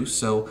of 2.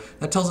 So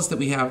that tells us that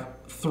we have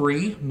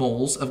 3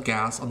 moles of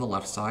gas on the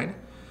left side,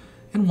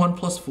 and 1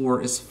 plus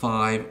 4 is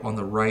 5 on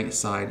the right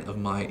side of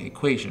my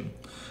equation.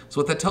 So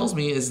what that tells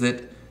me is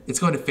that it's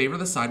going to favor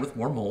the side with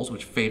more moles,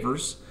 which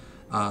favors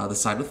the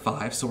side with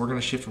 5. So we're going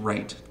to shift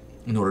right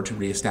in order to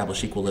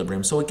reestablish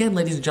equilibrium. So again,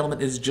 ladies and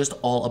gentlemen, it is just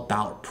all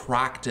about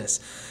practice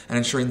and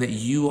ensuring that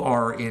you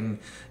are in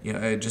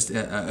just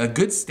a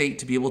good state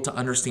to be able to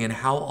understand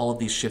how all of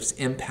these shifts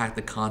impact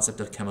the concept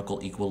of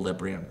chemical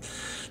equilibrium.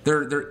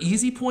 They're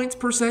easy points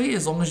per se,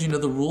 as long as you know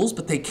the rules,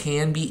 but they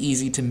can be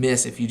easy to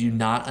miss if you do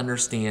not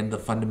understand the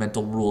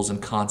fundamental rules and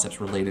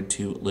concepts related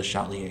to Le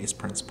Chatelier's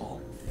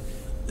principle.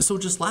 So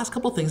just last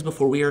couple things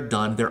before we are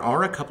done, there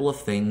are a couple of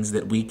things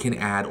that we can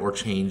add or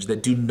change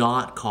that do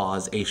not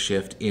cause a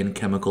shift in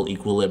chemical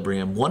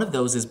equilibrium. One of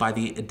those is by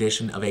the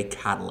addition of a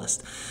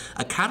catalyst.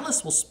 A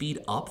catalyst will speed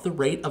up the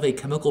rate of a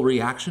chemical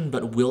reaction,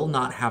 but will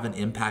not have an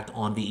impact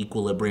on the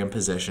equilibrium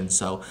position.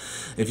 So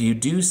if you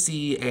do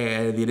see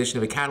the addition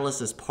of a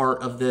catalyst as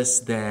part of this,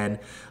 then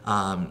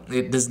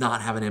it does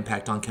not have an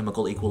impact on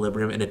chemical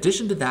equilibrium. In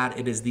addition to that,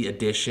 it is the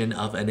addition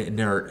of an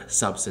inert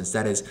substance.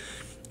 That is,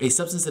 a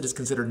substance that is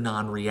considered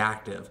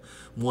non-reactive,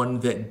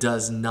 one that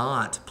does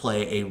not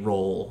play a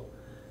role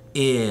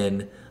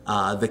in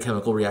the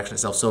chemical reaction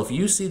itself. So if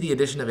you see the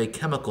addition of a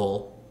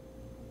chemical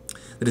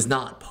that is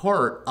not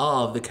part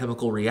of the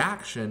chemical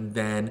reaction,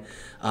 then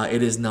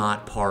it is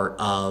not part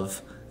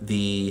of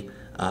the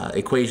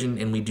equation,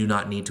 and we do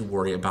not need to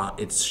worry about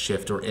its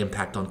shift or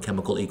impact on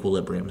chemical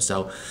equilibrium.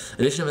 So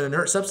addition of an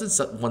inert substance,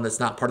 one that's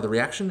not part of the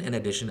reaction, and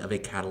addition of a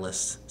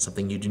catalyst,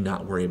 something you do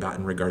not worry about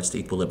in regards to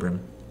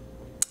equilibrium.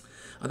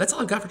 That's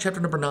all I've got for chapter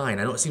number 9.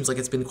 I know it seems like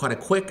it's been quite a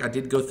quick. I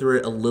did go through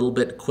it a little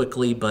bit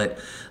quickly, but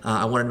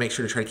I wanted to make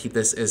sure to try to keep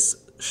this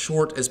as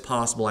short as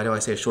possible. I know I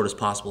say as short as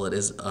possible. It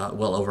is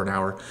well over an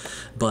hour,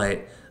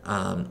 but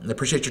I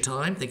appreciate your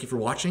time. Thank you for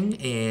watching,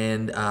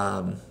 and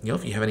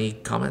if you have any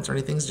comments or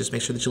anything, just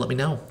make sure that you let me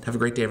know. Have a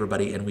great day,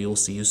 everybody, and we will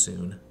see you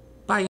soon.